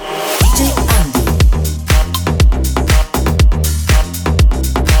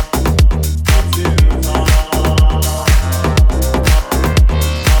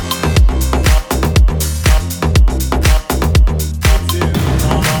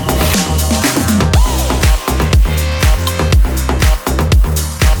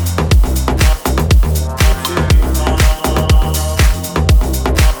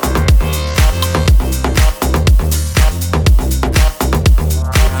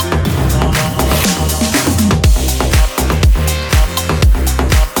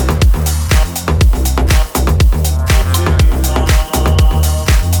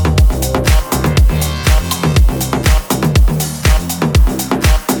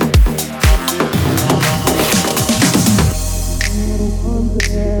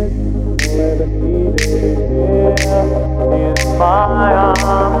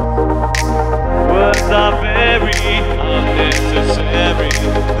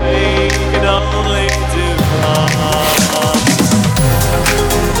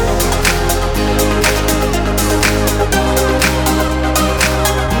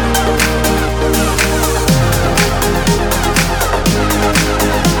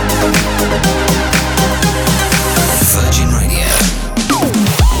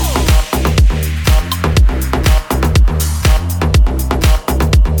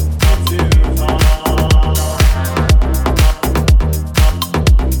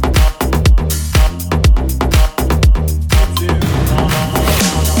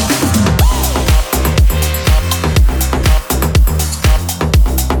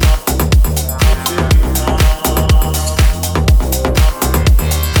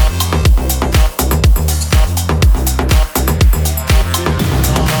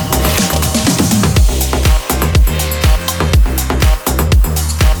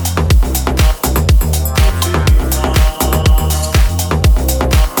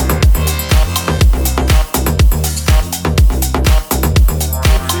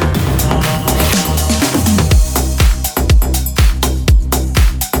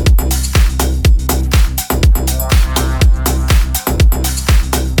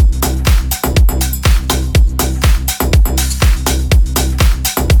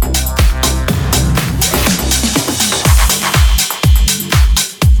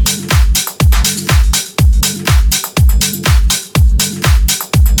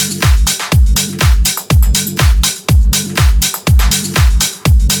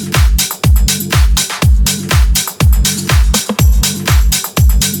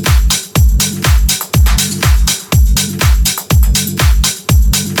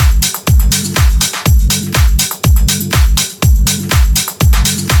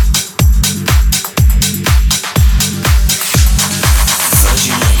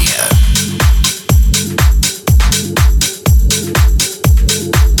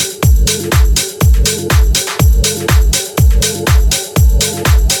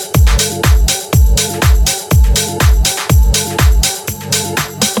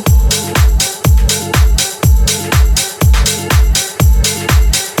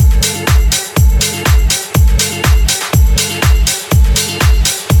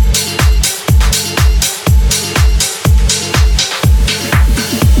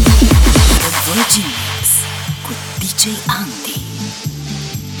 DJ Andy.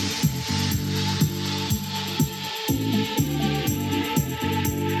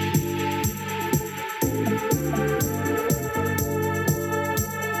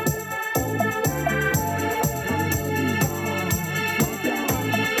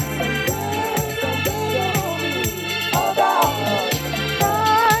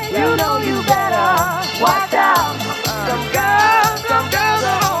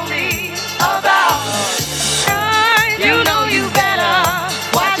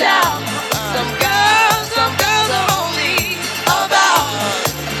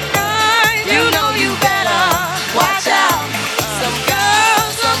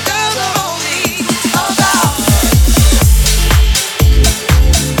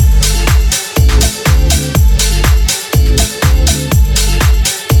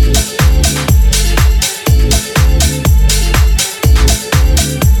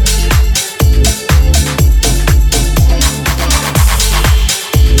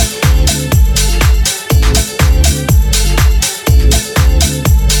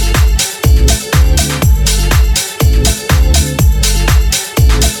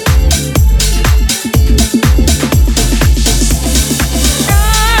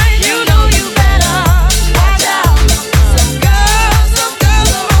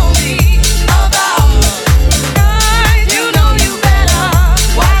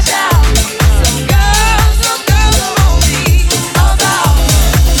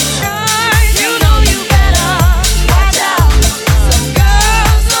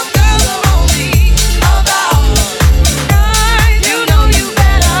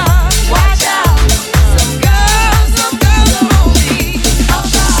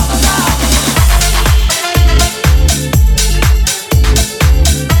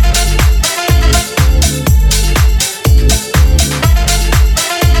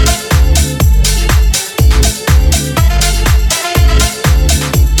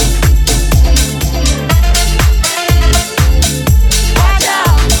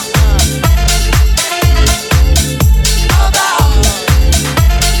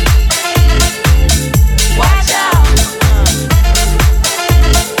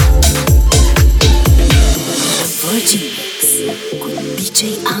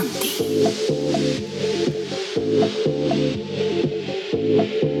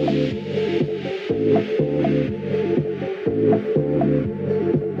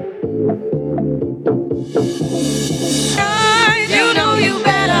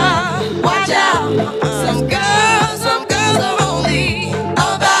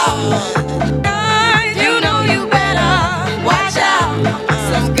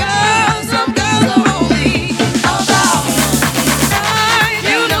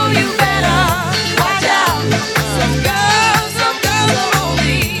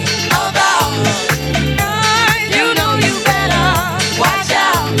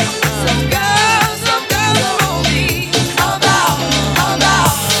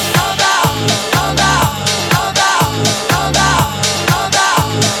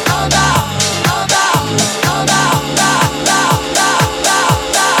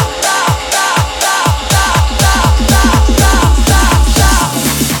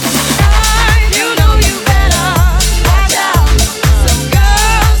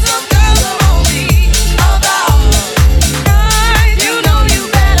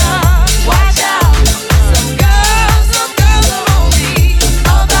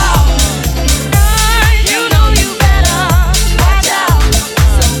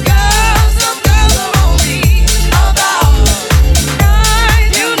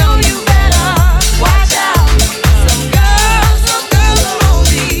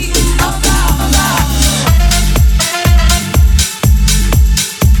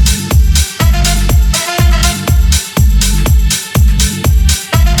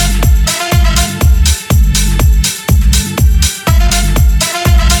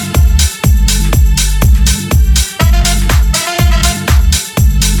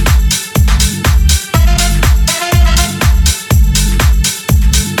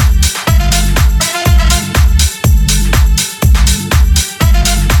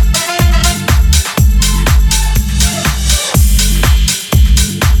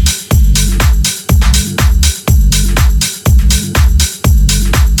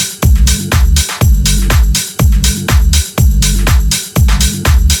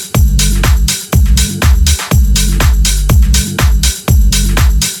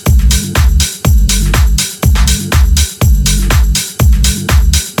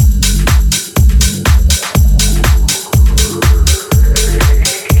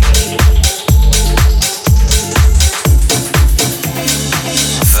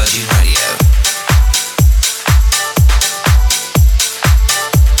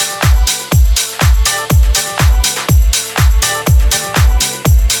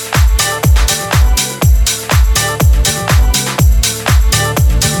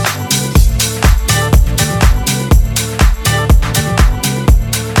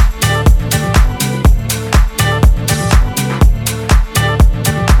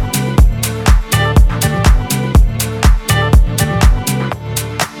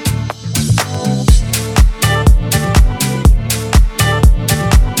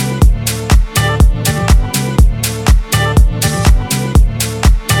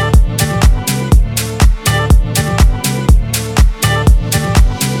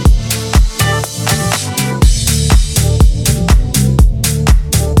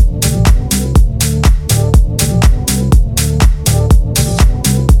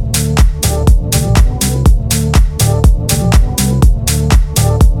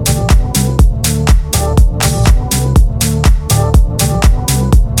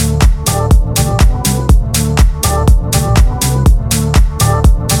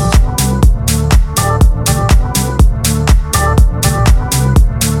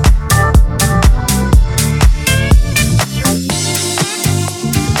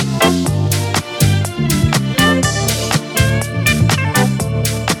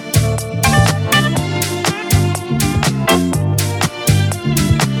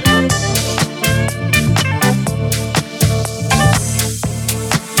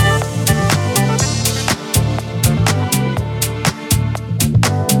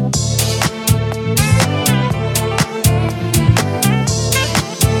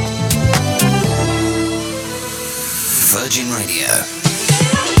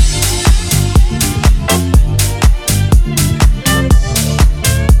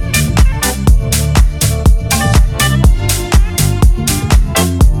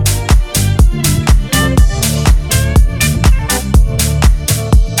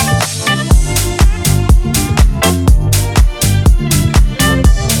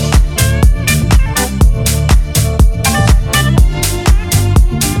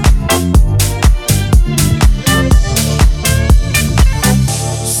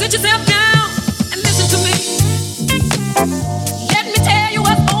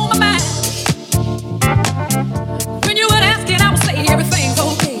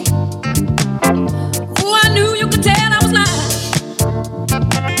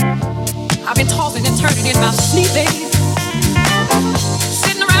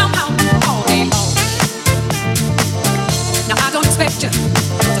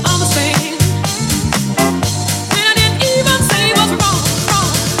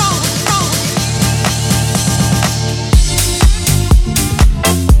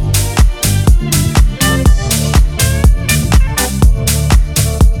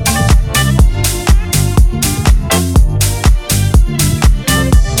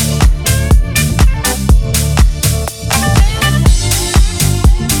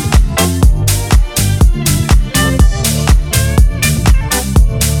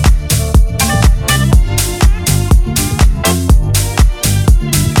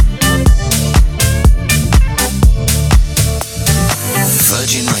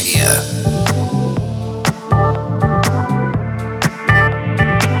 Romania.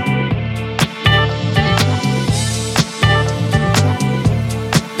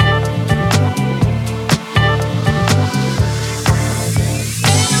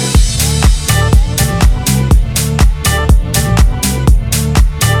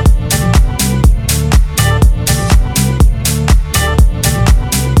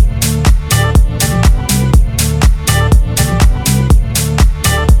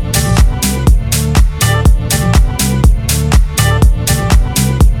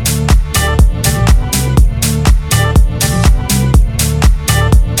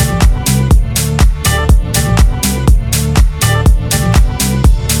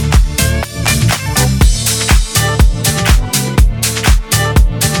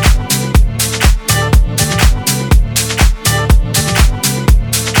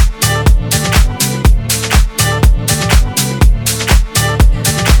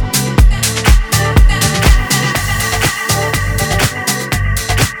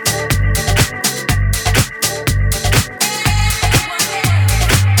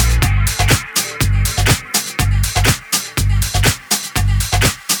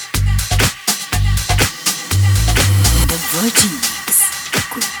 Virgin Mix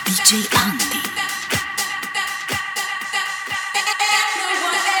con DJ ANDI.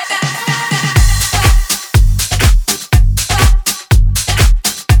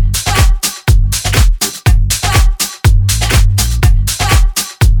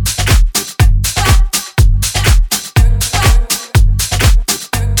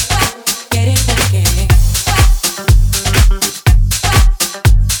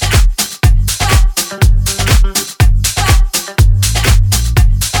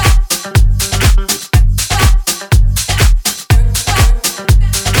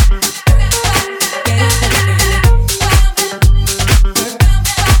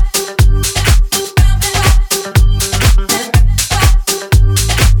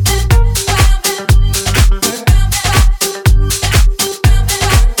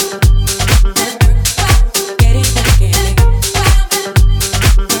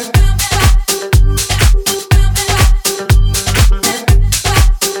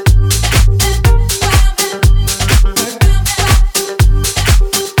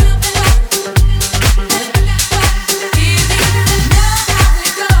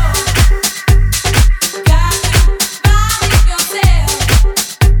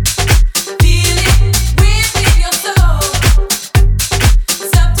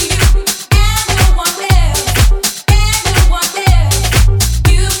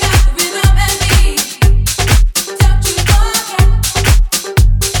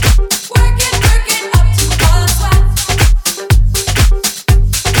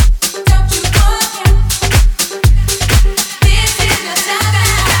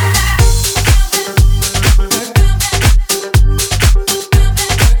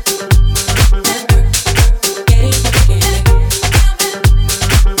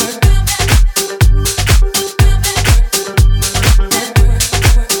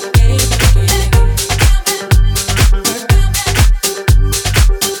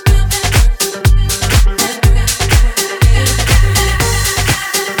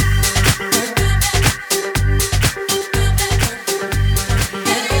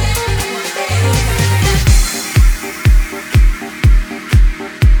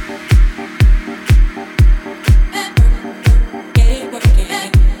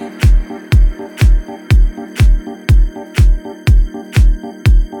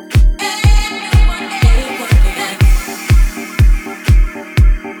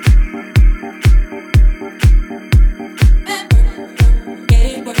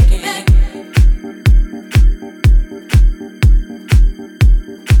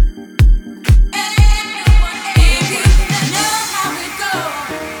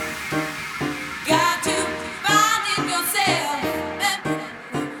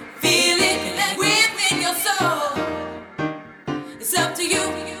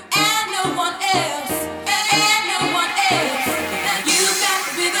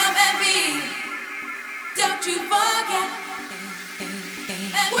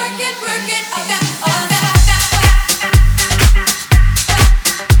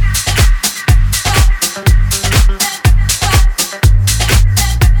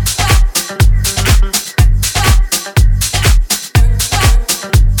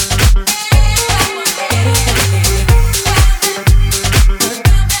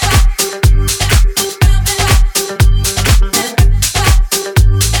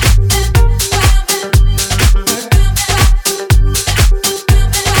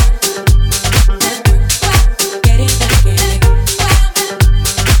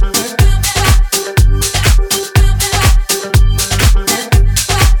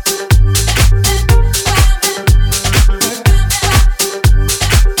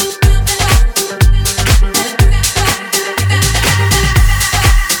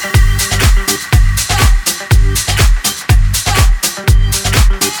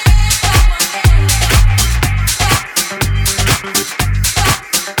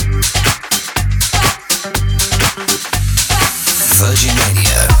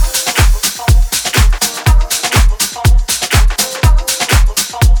 Radio.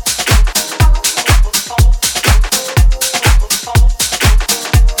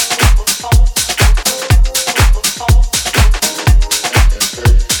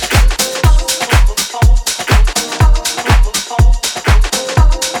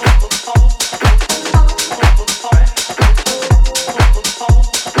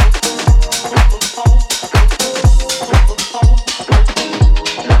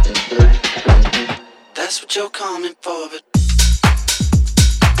 You're coming for it.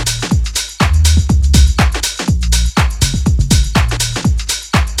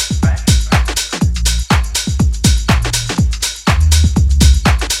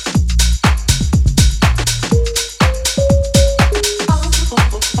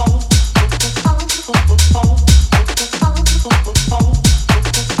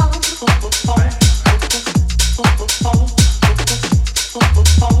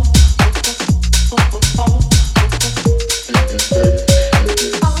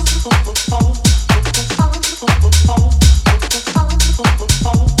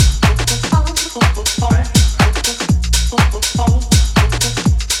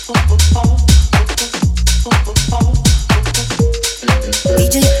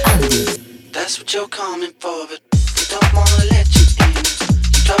 You're coming for it. We don't wanna let you in.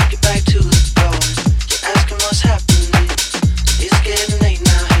 You drop your back to the doors. You're asking what's happening. It's getting late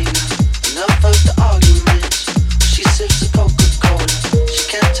now, hey now. Enough of the arguments. She sips the Coca-Cola. She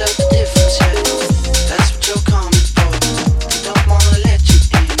can't tell the difference yet. That's what you're coming for. We don't wanna let you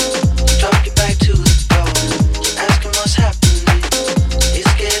in. You drop your back to the doors. You're asking what's happening. It's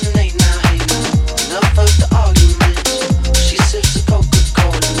getting late now, hey now. Enough of the arguments. She sips the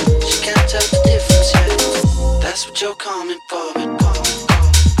Coca-Cola.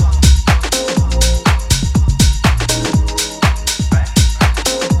 She can't tell the difference yet.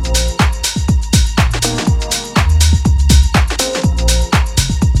 That's what you're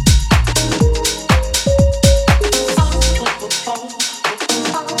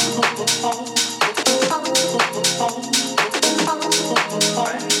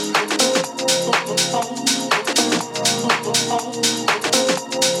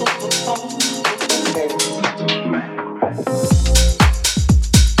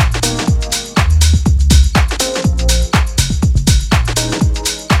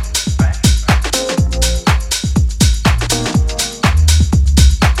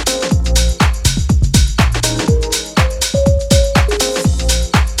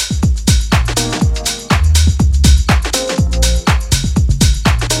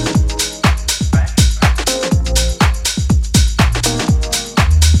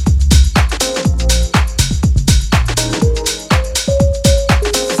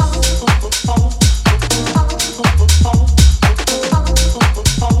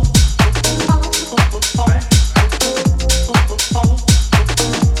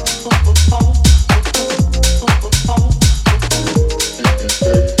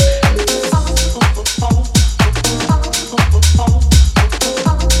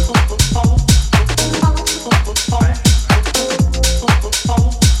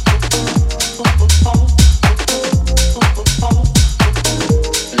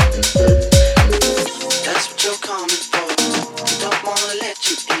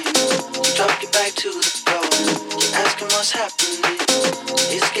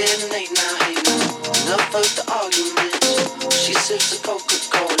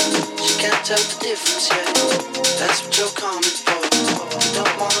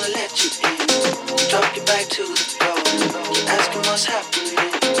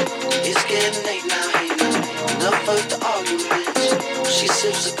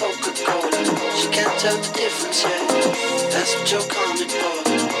coming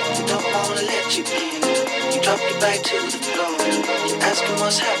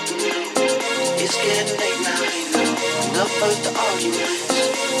for.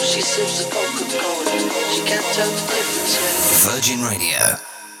 Virgin Radio.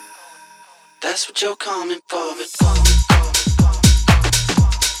 That's what you're coming for.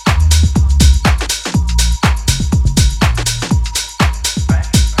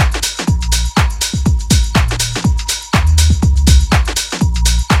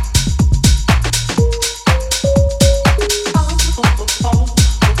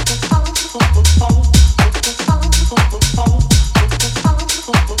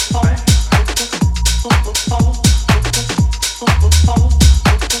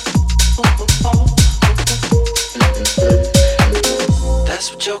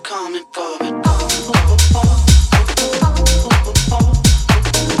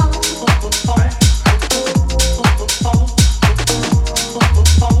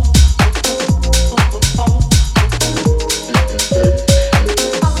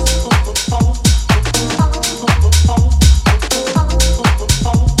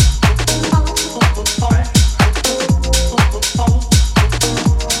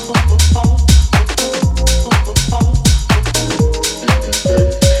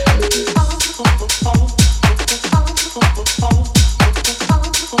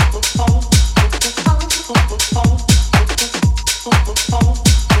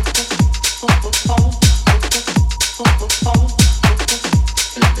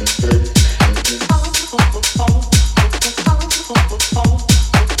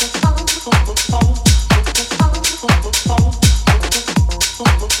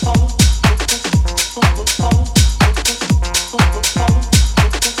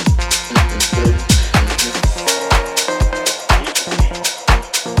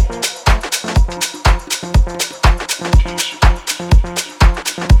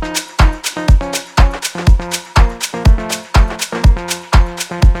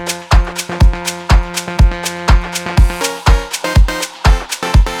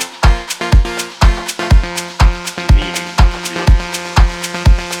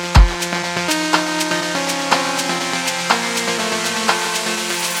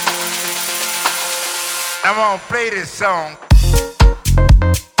 I'm gonna play this song.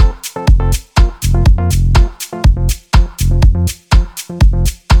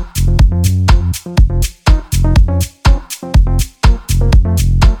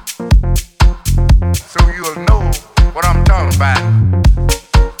 So you'll know what I'm talking about.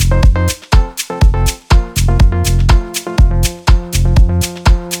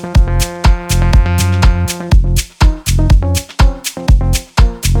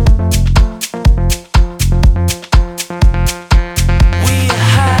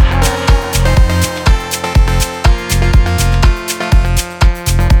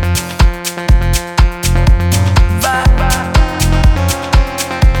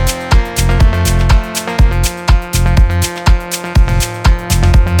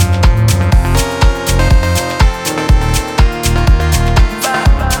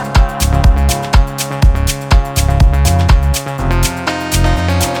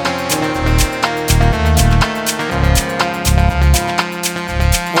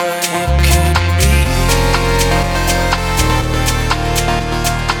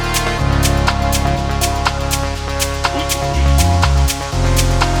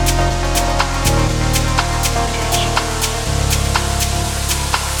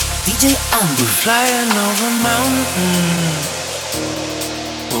 DJ ANDI. We're flying over mountains,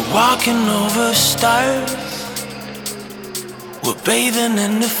 we're walking over stars, we're bathing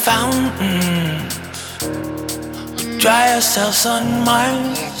in the fountains, we dry ourselves on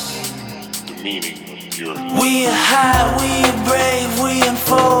Mars. We are high, we are brave, we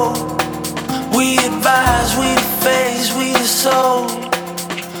unfold, we advise, we the face, we the soul.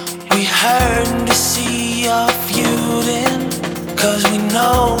 We heard to see your feuding, 'cause we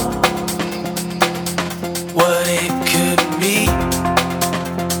know what it could be,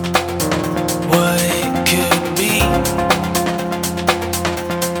 what it could be,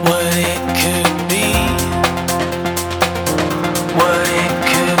 what it could be, what it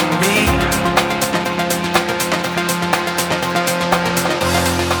could be.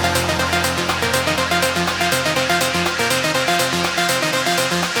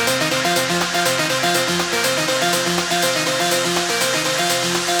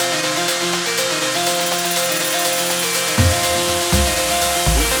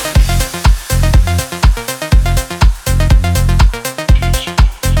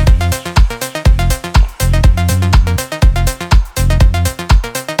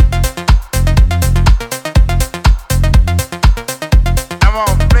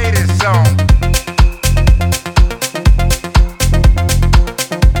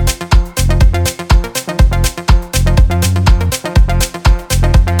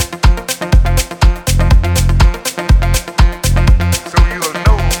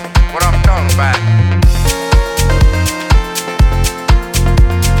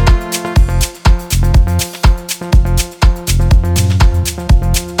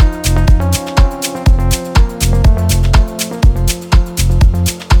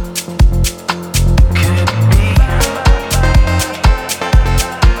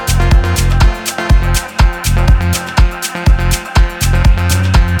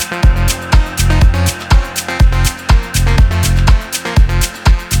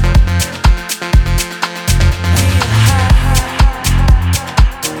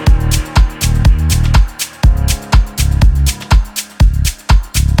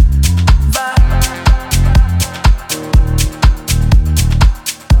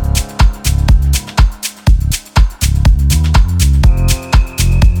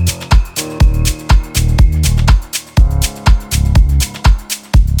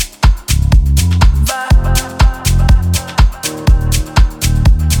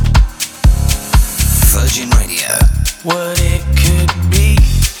 What it could be.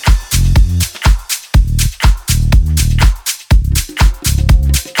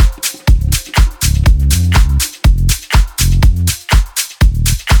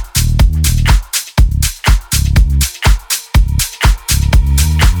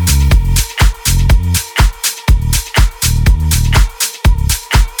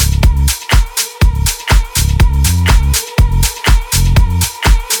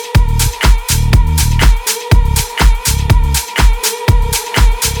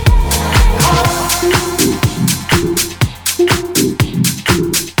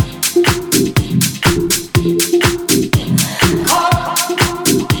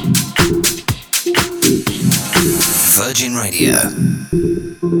 Virgin Radio.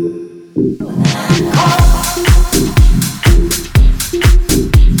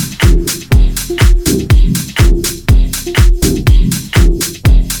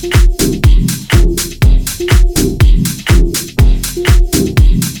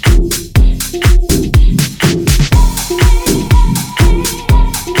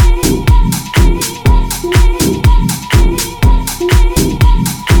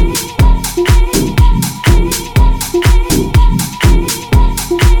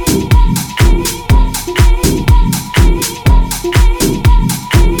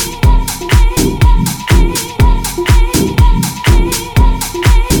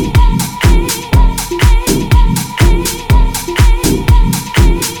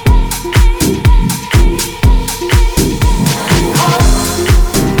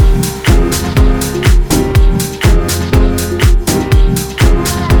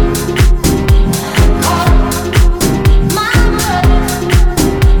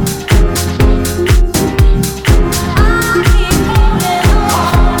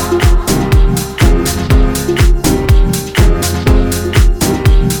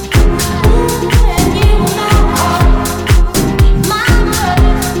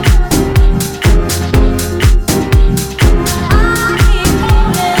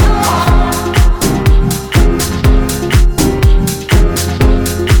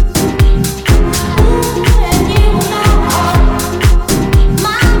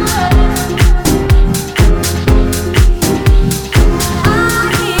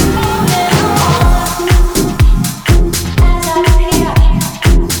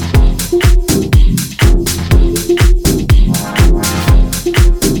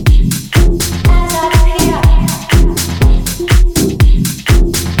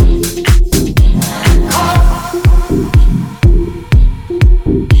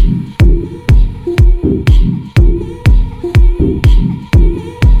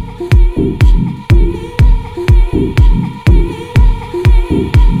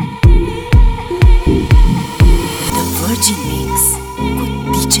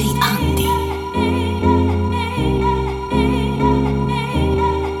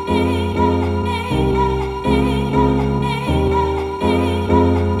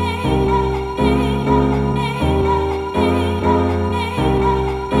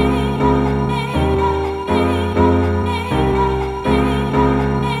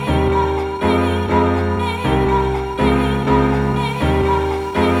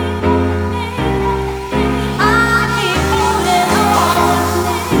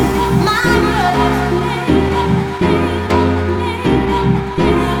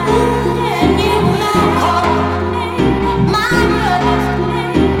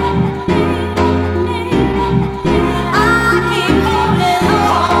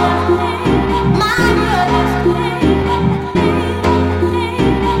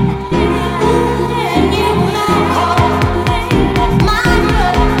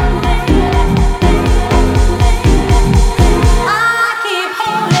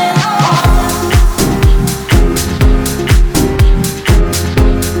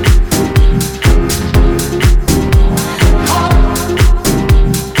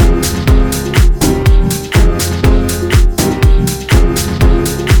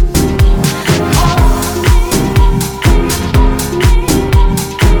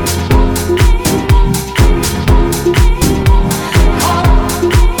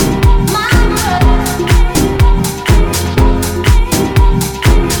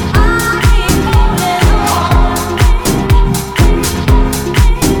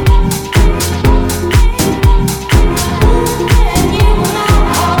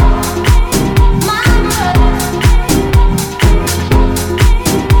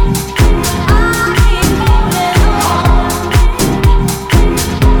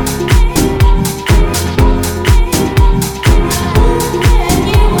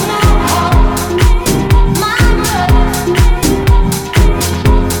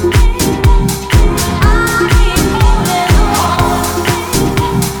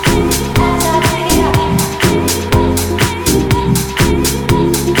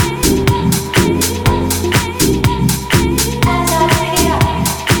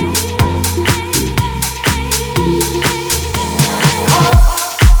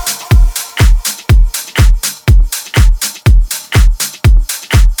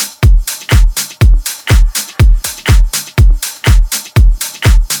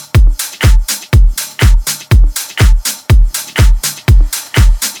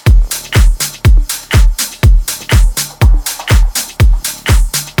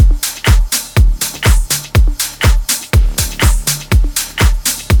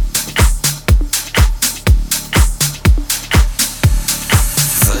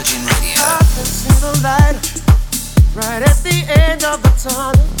 end of the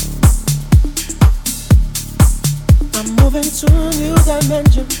tunnel. I'm moving to a new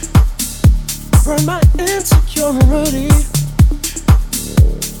dimension. Burn my insecurity.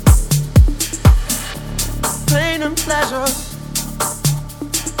 Pain and pleasure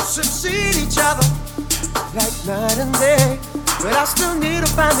succeed each other like night and day. But I still need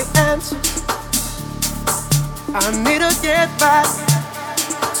to find the answers. I need to get back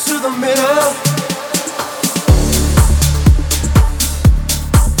to the middle.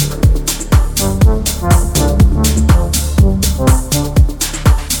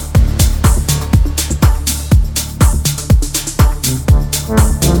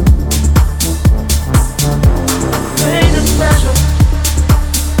 Pain and pleasure.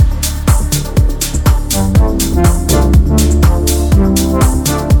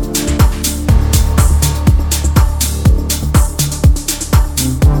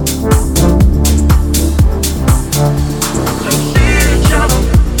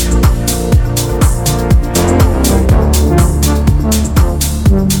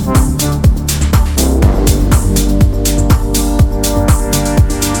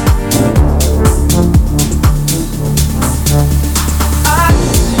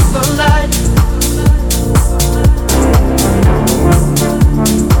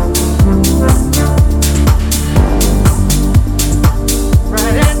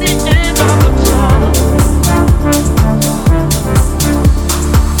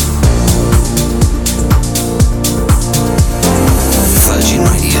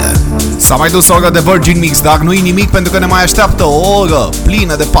 S-a mai dus o oră de Virgin Mix, dar nu-i nimic pentru că ne mai așteaptă o oră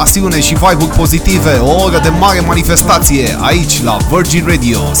plină de pasiune și vibe-uri pozitive, o oră de mare manifestație aici la Virgin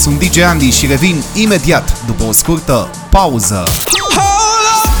Radio. Sunt DJ Andy și revin imediat după o scurtă pauză.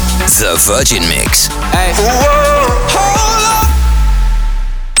 The Virgin Mix. Hey.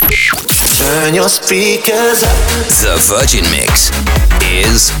 Turn your speakers up. The Virgin Mix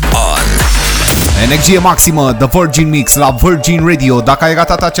is on. Energie maximă, The Virgin Mix la Virgin Radio. Dacă ai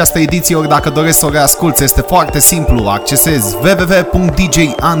ratat această ediție ori dacă dorești să o reasculți, este foarte simplu. Accesezi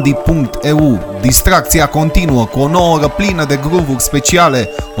www.djandy.eu. Distracția continuă cu o nouă oră plină de groove-uri speciale,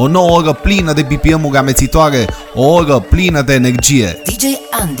 o nouă oră plină de BPM-uri amețitoare, o oră plină de energie. DJ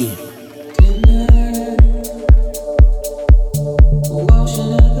Andy.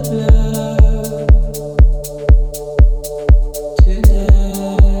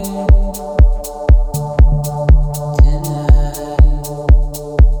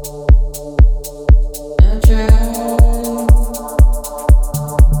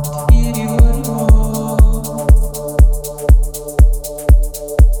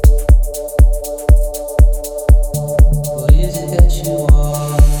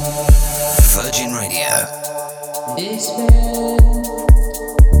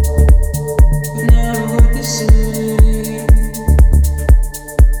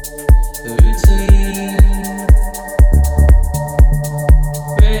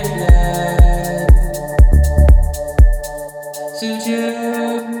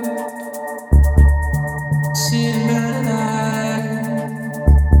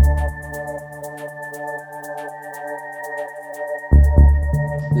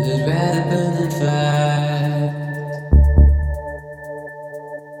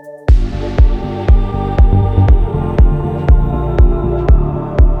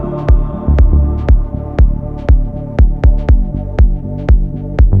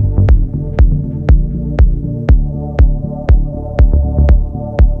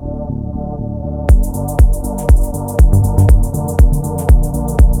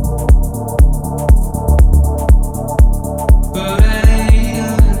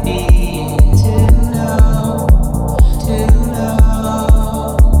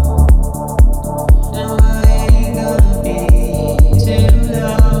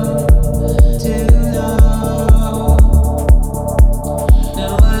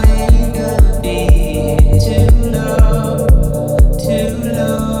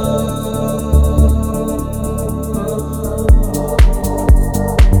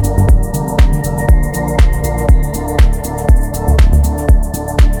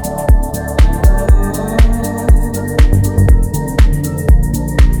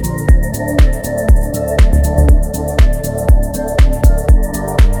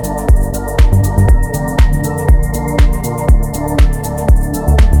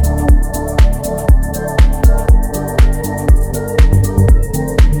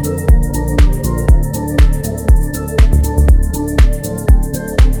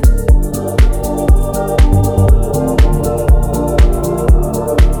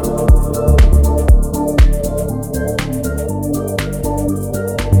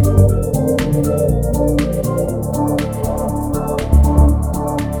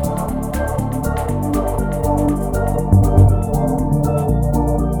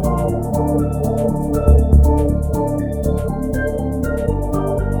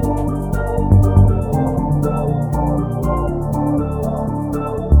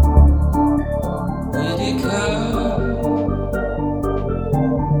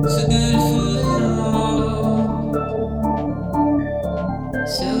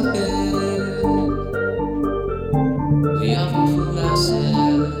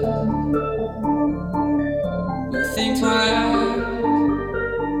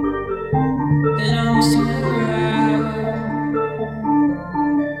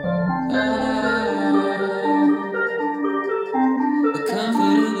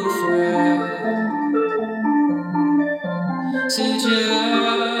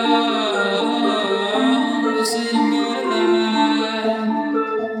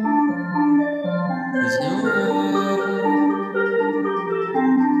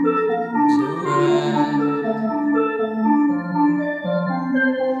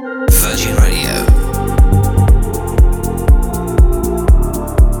 Virgin Radio.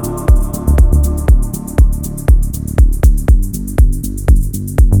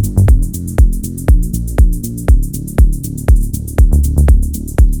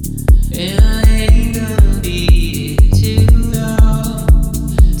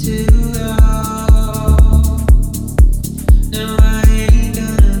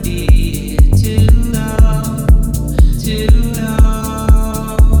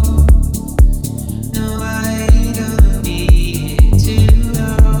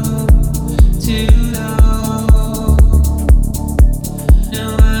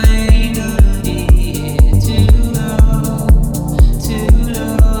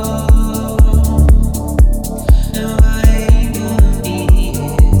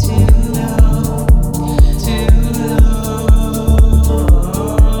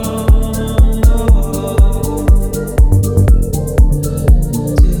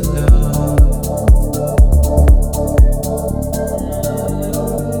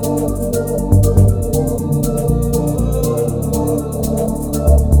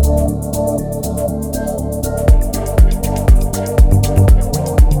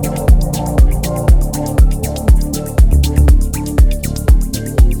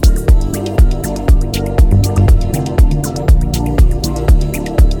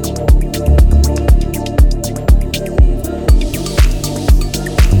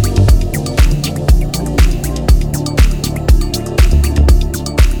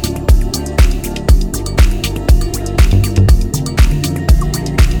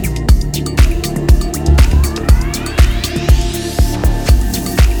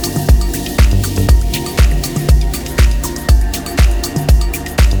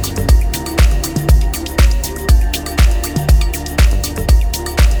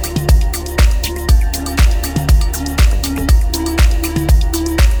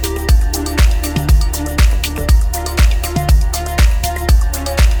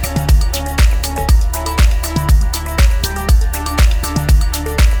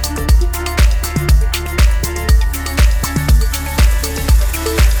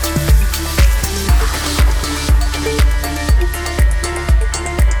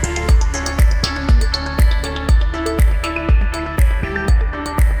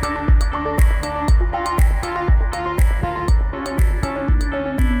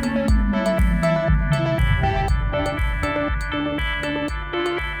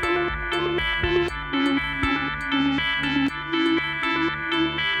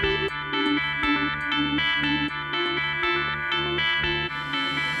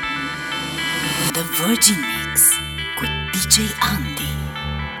 The Virgin Mix with DJ ANDI.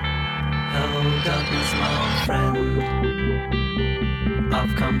 Hello, darkness, my old friend.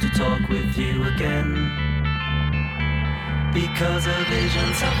 I've come to talk with you again because a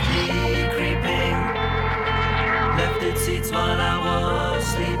vision softly creeping left its seats while I was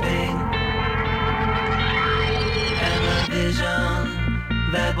sleeping, and a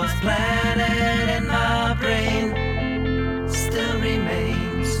vision that was planted in my brain still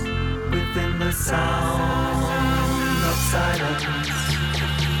remains within the sound of silence.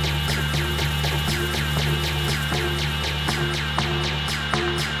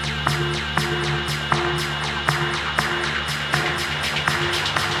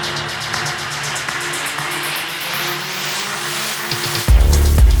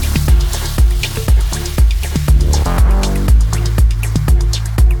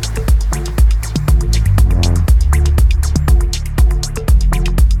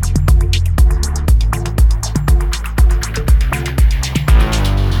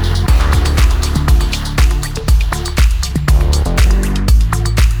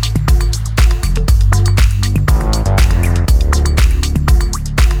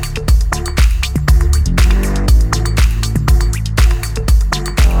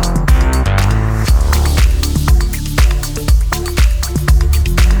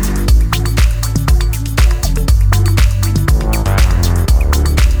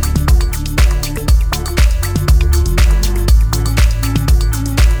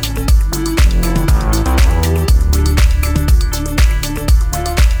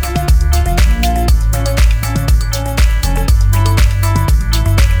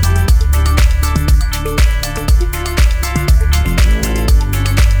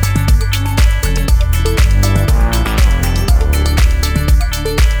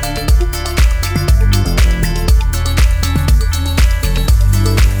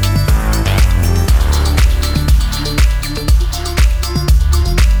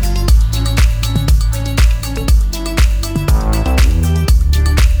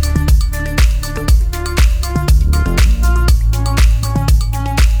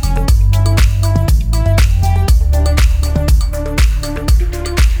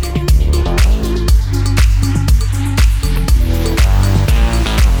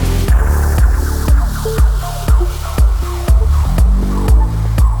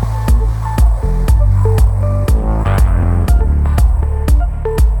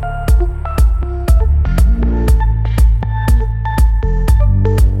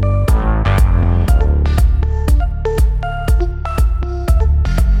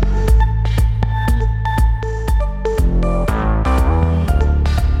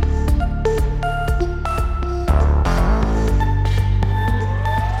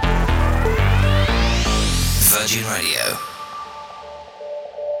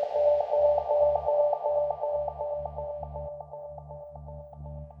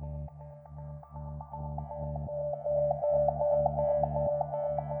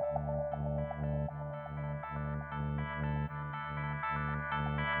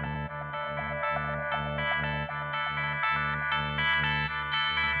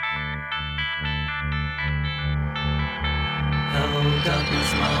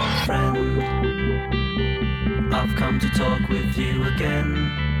 I've come to talk with you again.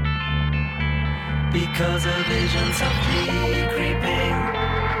 Because a vision softly creeping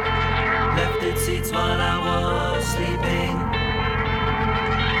left its seats while I was sleeping.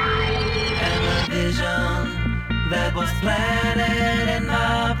 And a vision that was planted in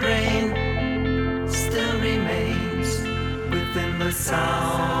my brain still remains within the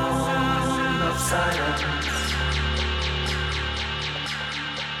sound of silence.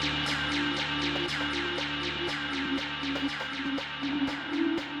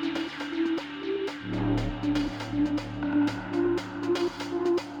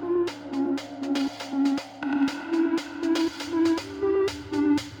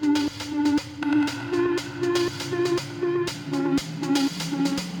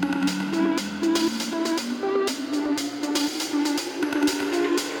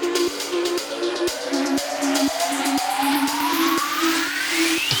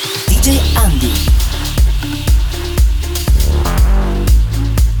 DJ ANDI.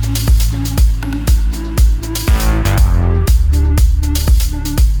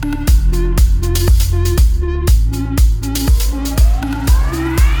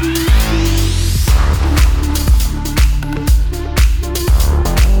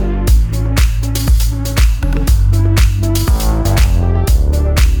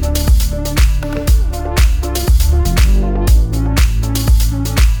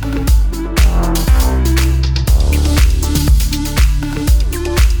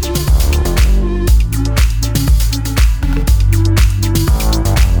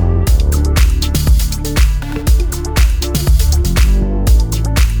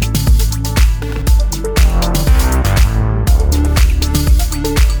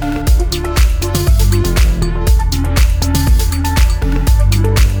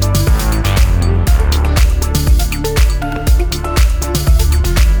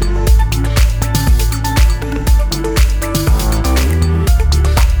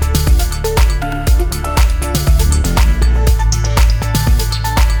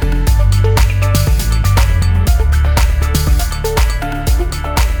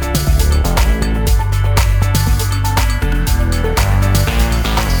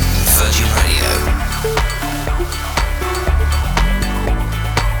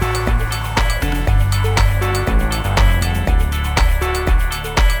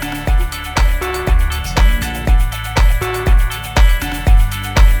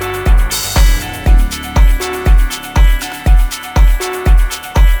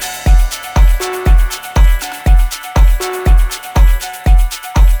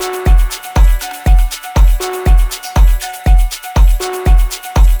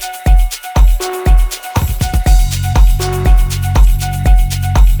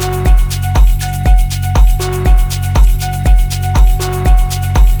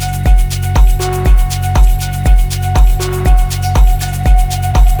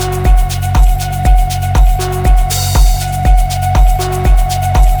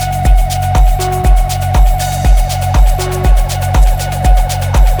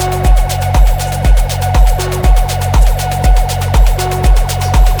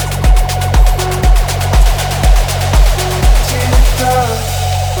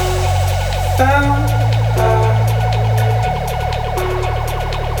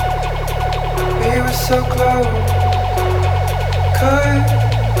 So close, could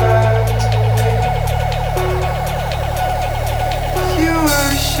you were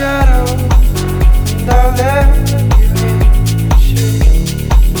a shadow, and I left you in shade.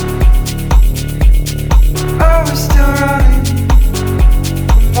 I was still running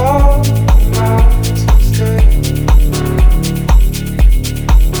from all the mountains instead,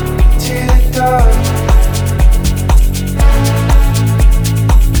 to the dark.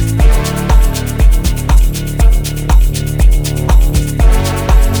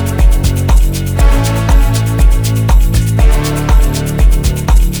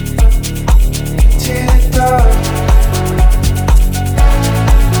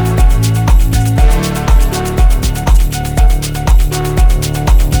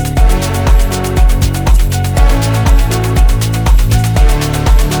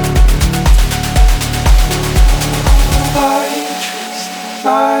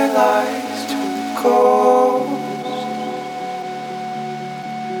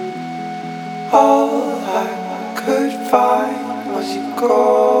 All I could find was your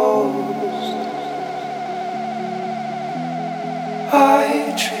ghost.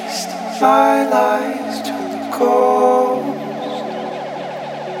 I traced my lies to the ghost.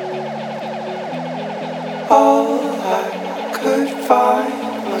 All I could find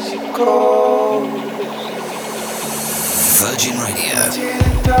was your ghost. Virgin Radio. To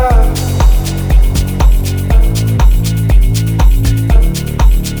the dark.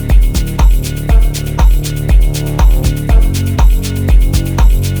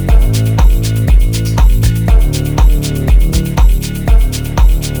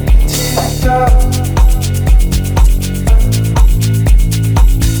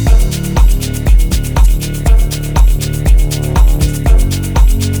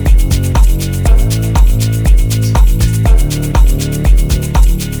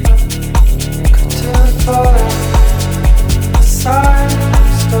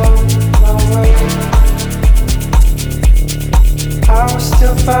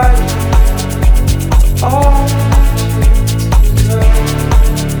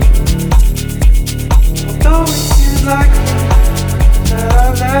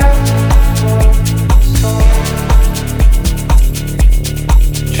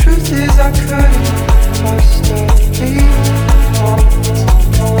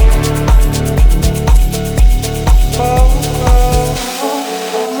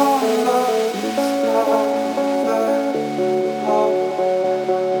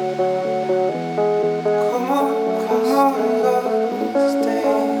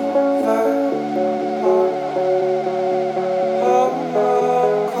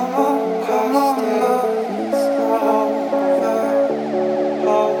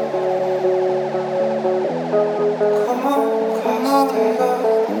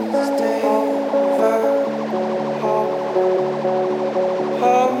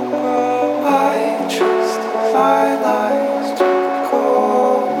 firelights to the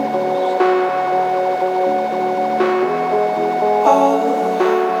core. All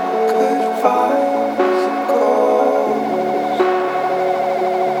could find was gold.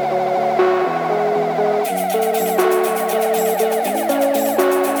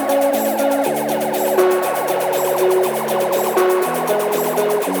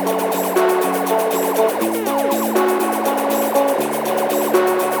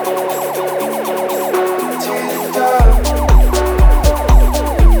 Tears up.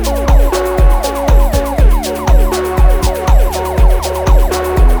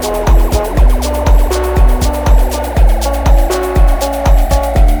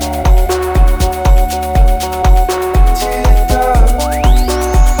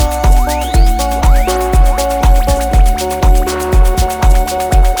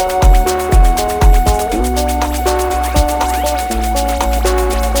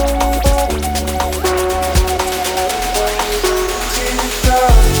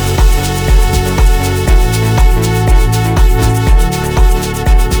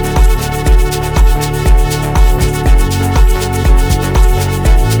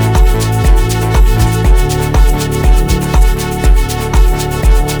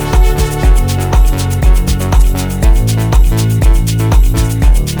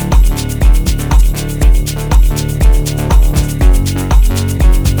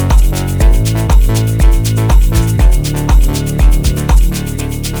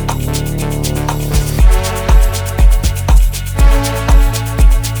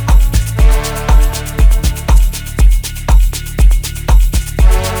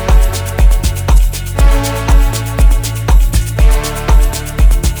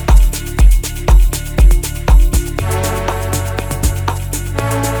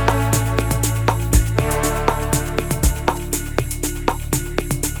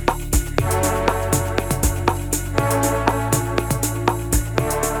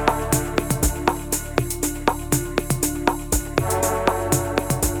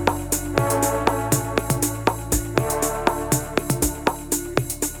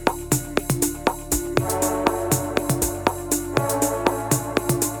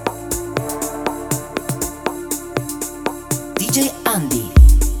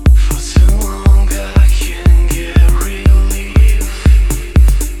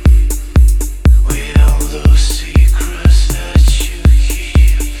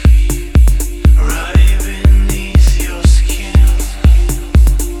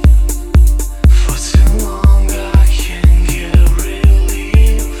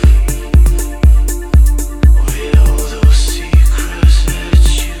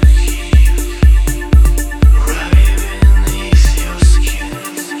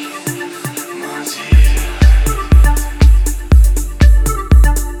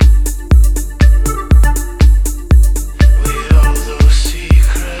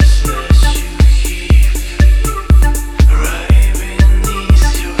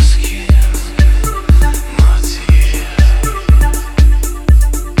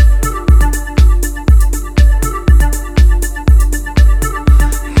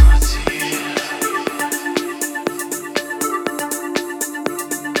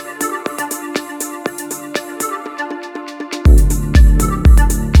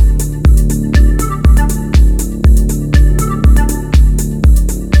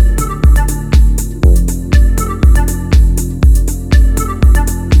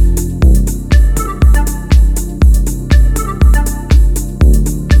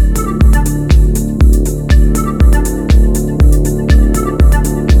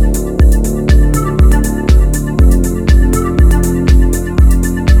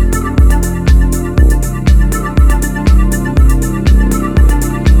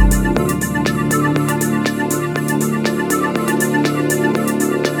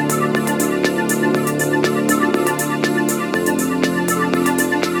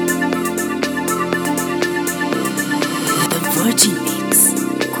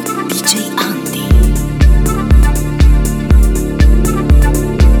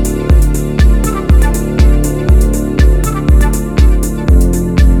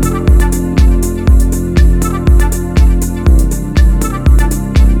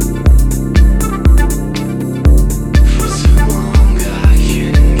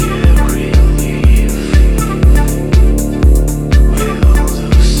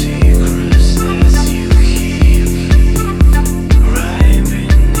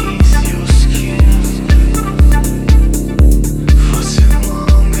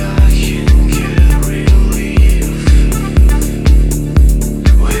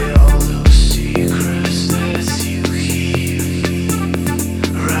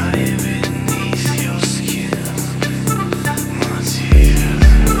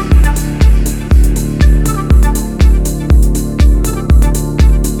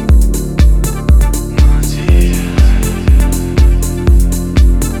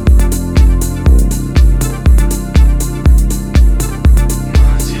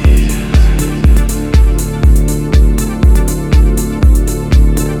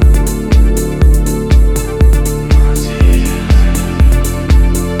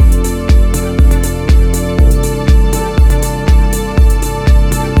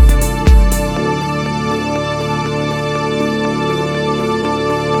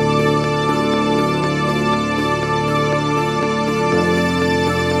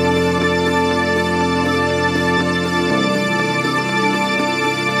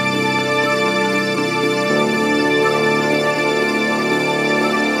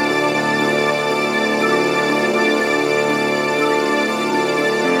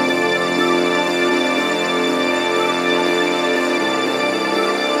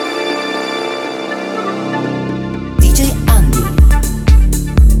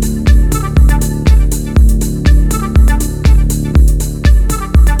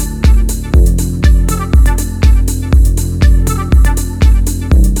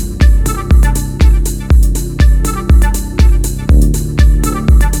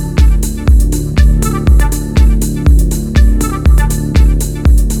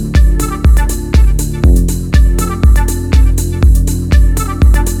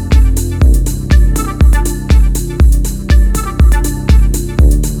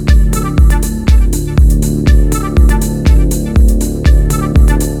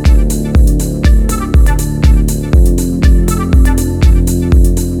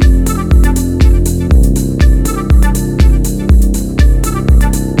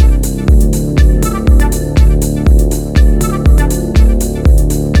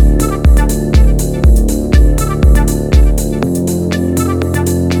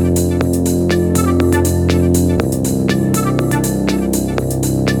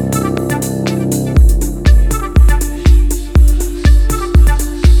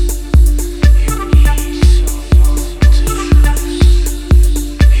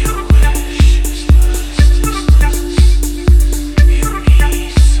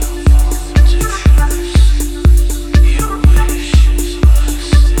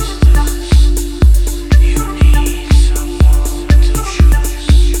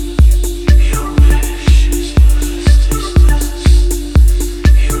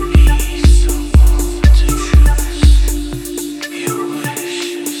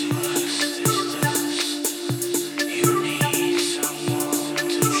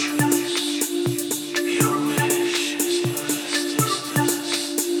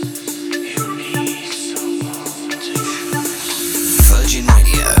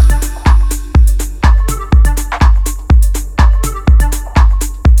 Radio.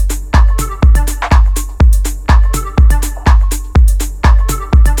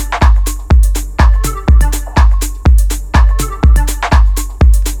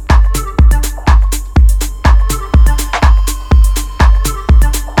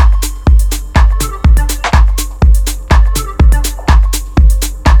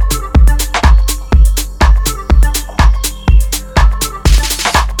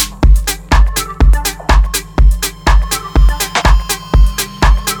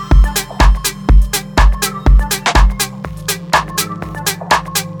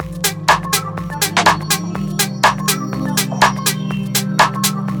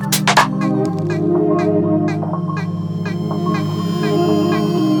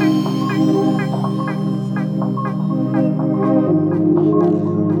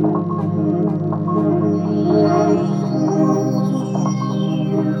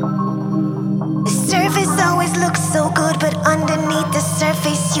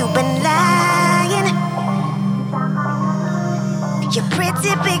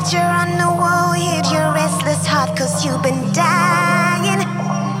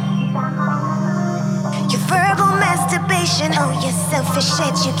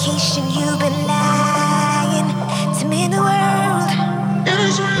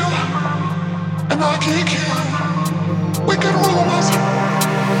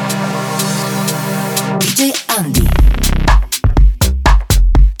 DJ ANDI.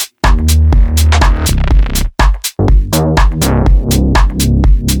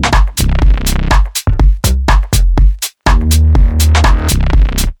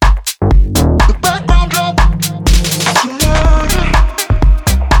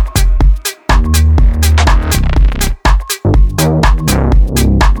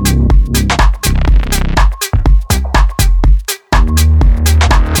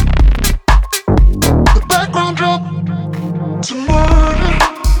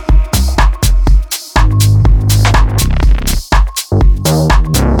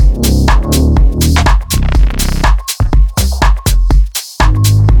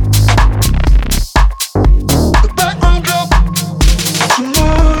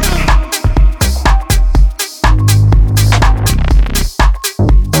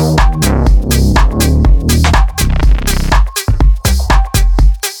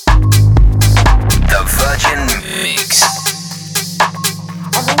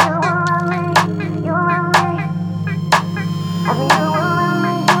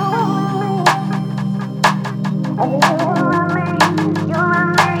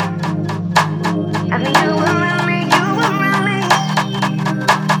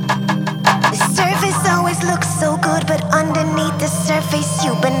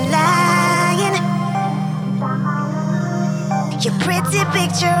 Your pretty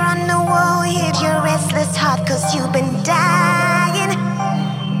picture on the wall hid your restless heart, cause you've been dying.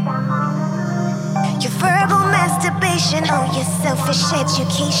 Your verbal masturbation, oh, your selfish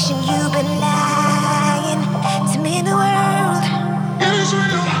education, you've been lying to me in the world. It is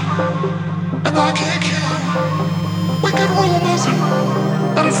real, and I can't kill wicked rumors.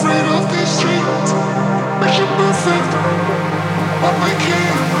 Not afraid of these streets. Picture perfect, but we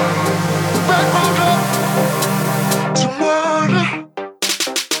can't. The background up to murder.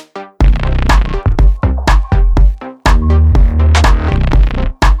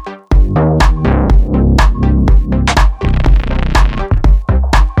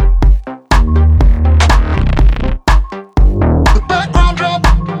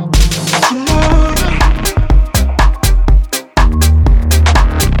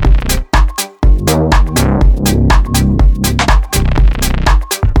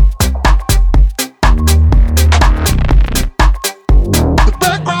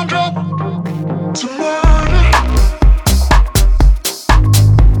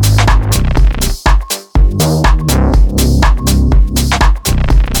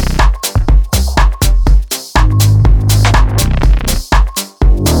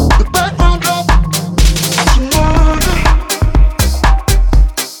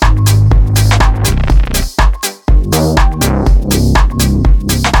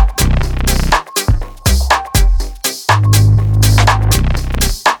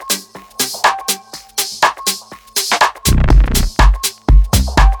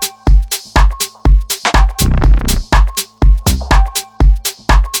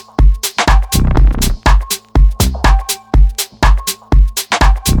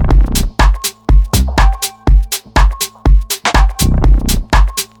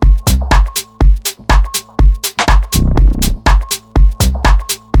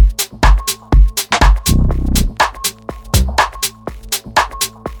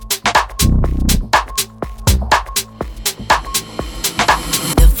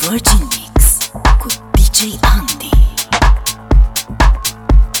 Virgin Mix cu DJ Andy.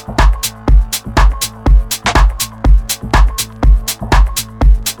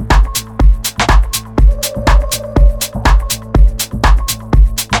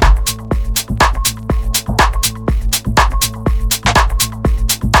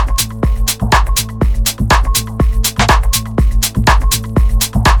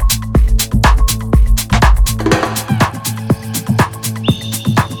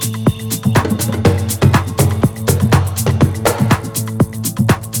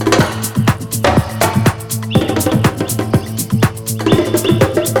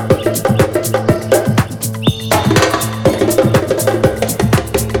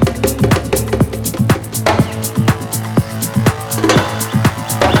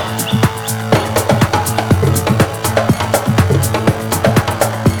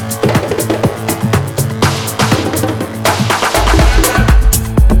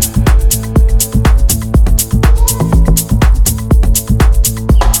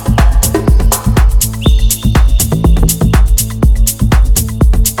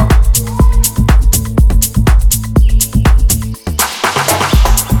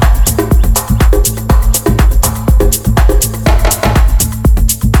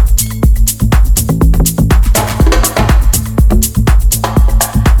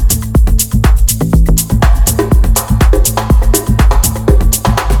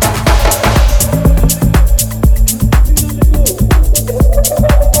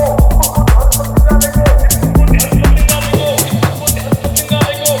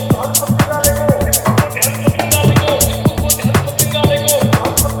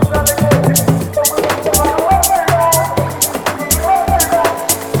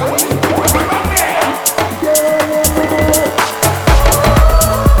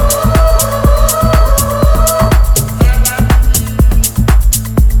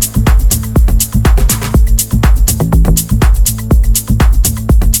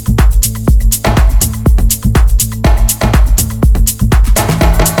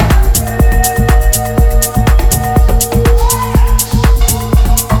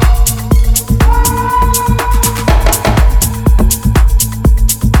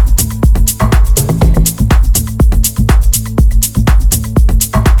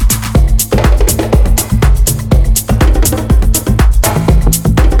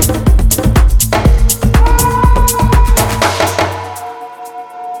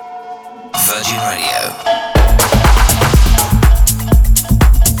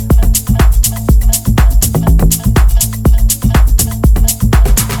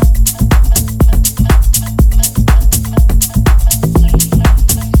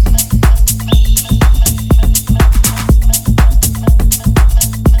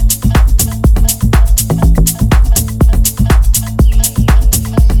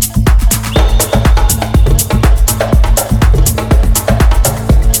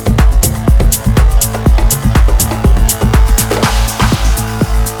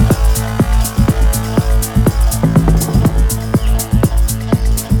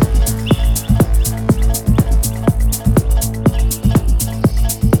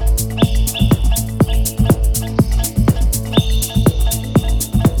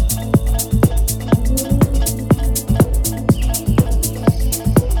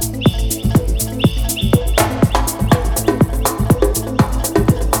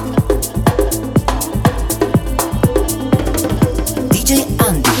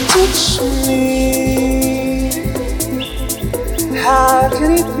 How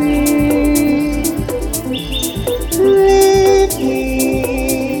could it be? Leave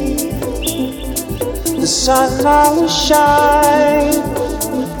me. The sunlight will shine.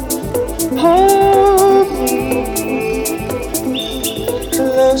 Hold me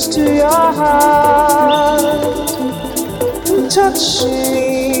close to your heart and touch me.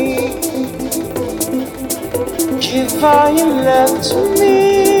 Give all your love to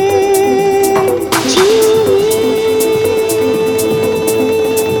me.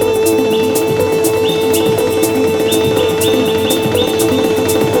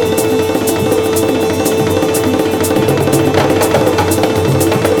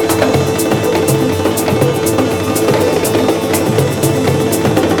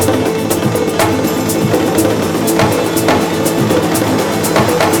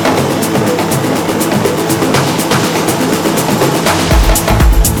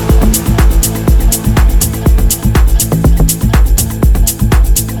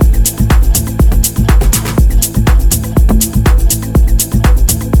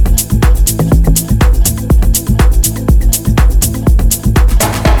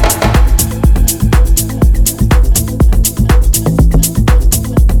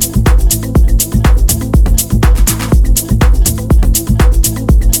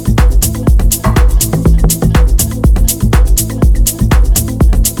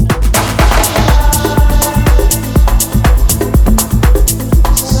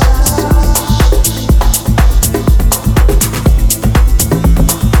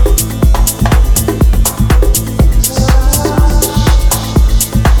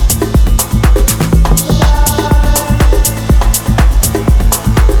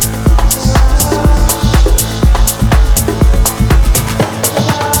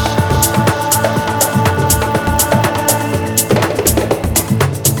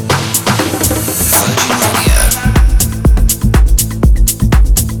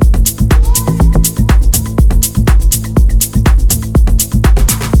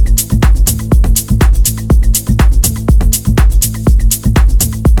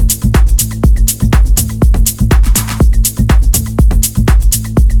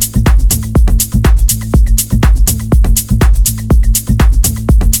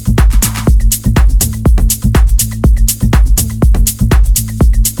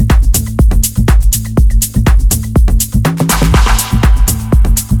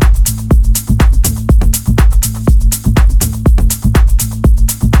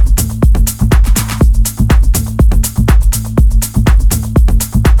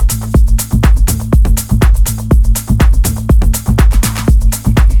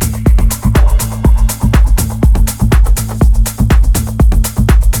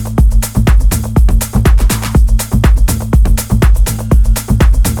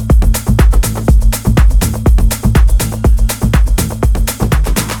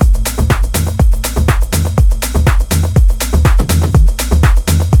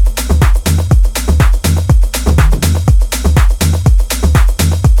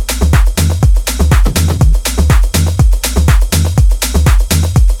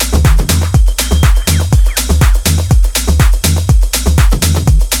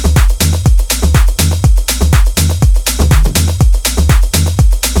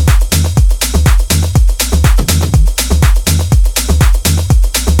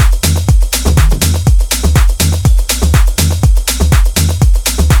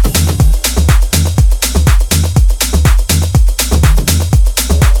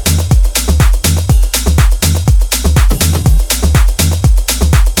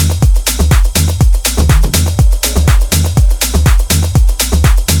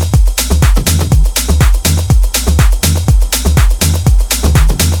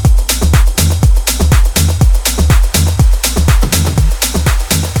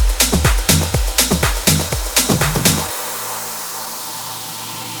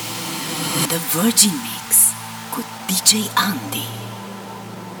 DJ ANDI.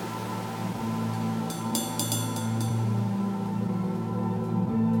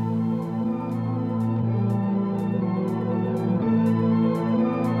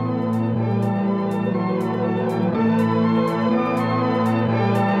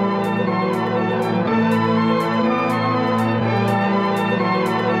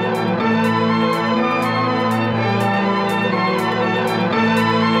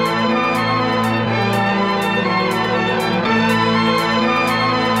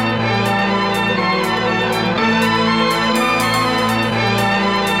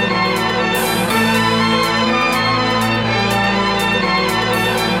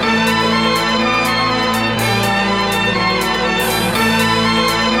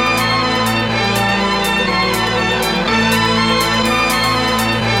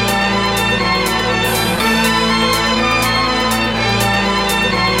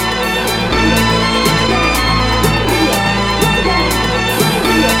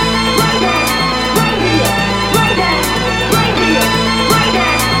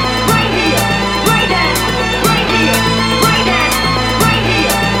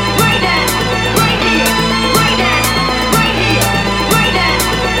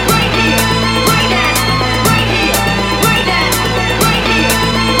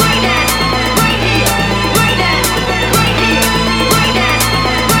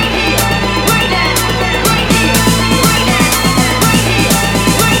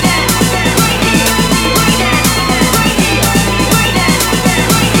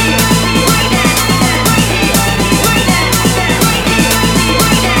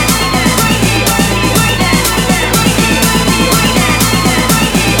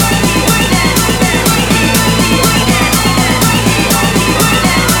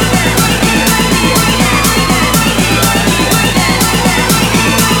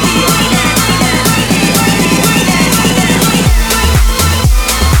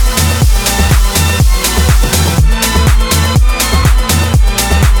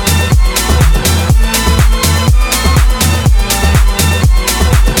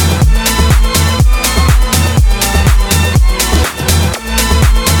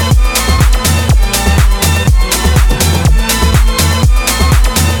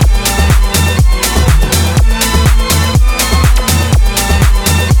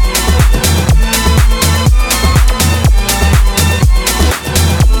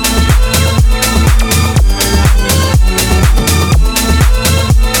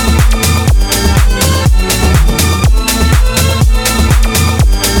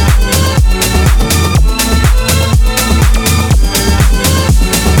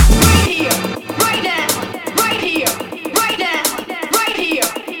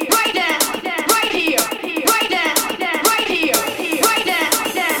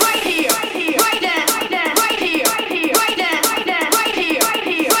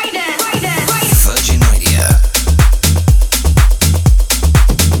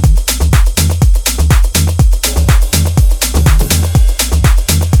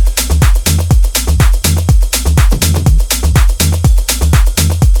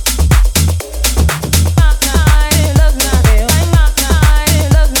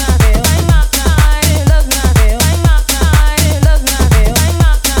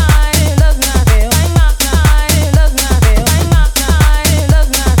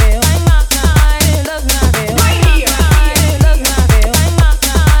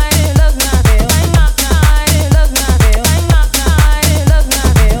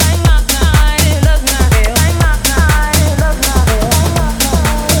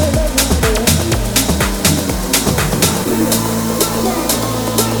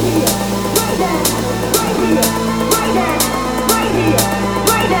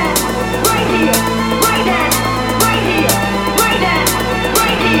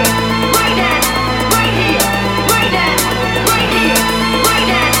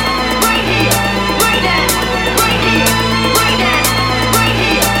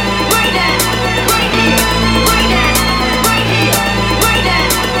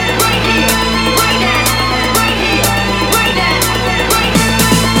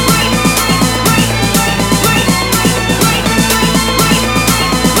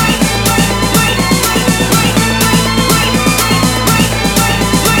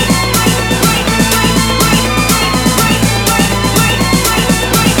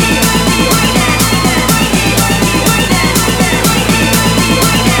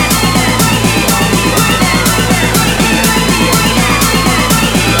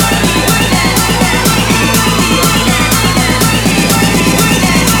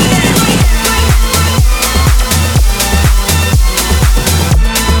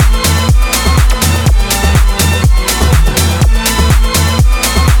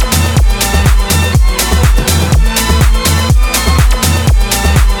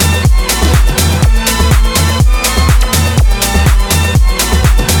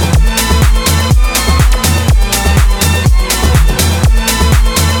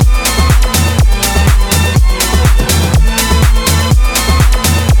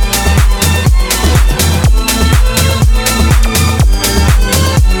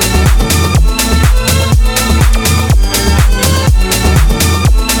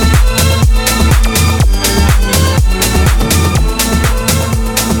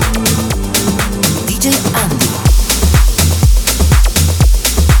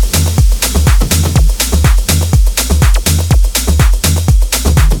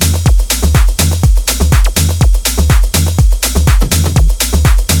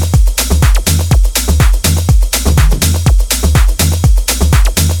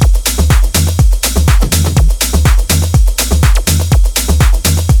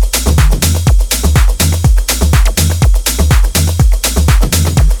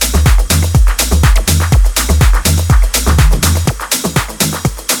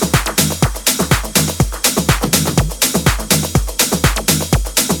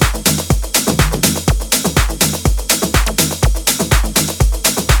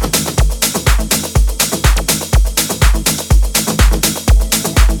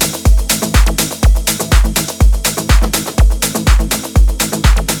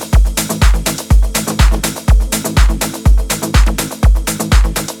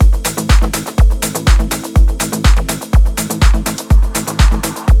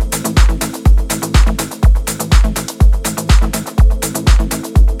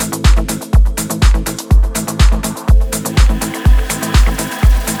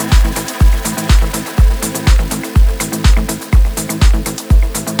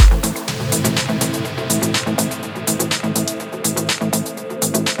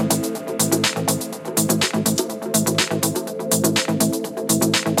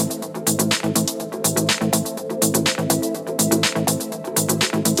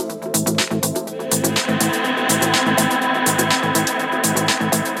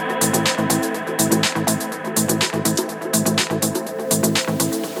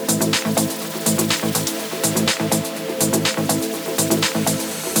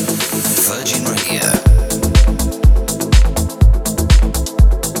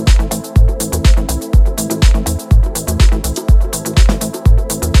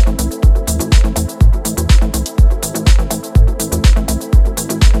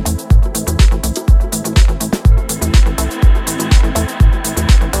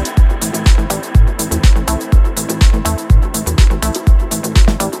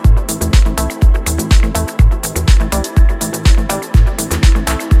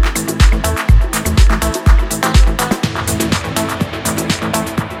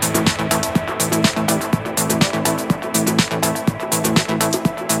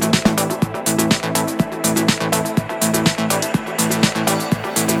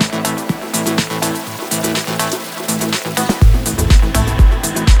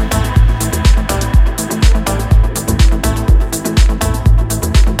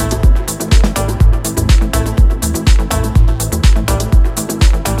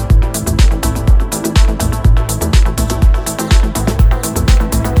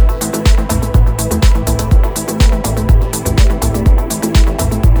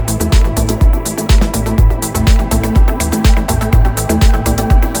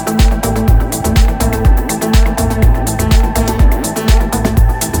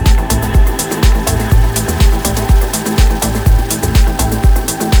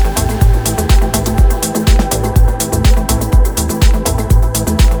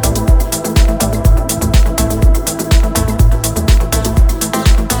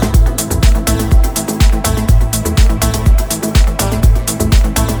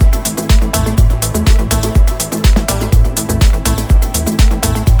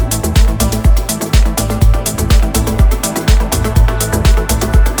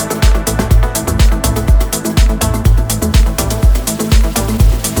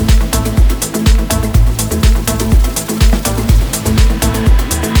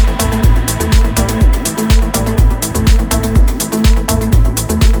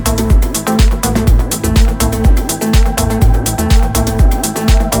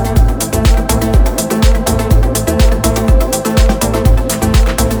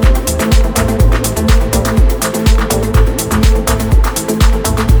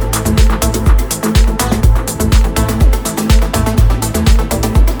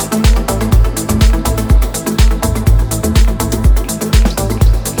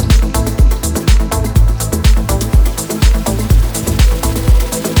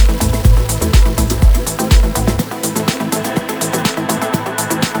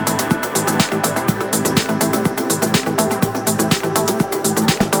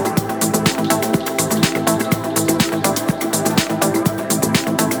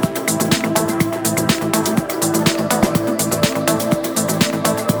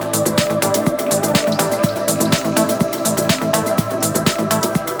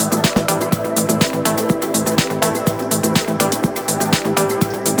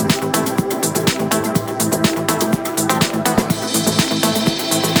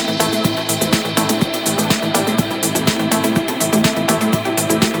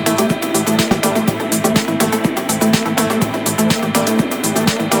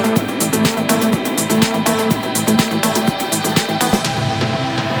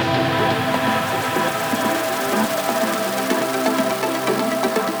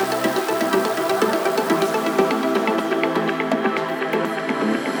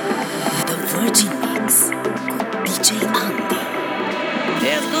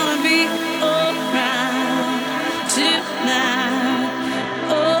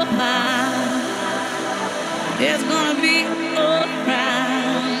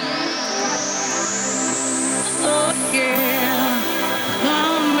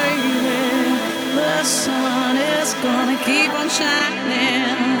 keep on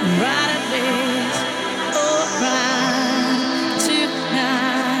shining, brighter days, oh right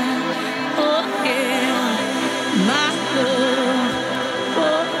tonight, oh yeah, my love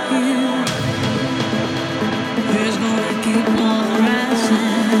for you is gonna keep on rising.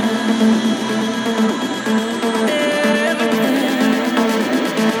 Everything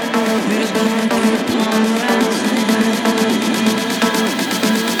is gonna keep on rising.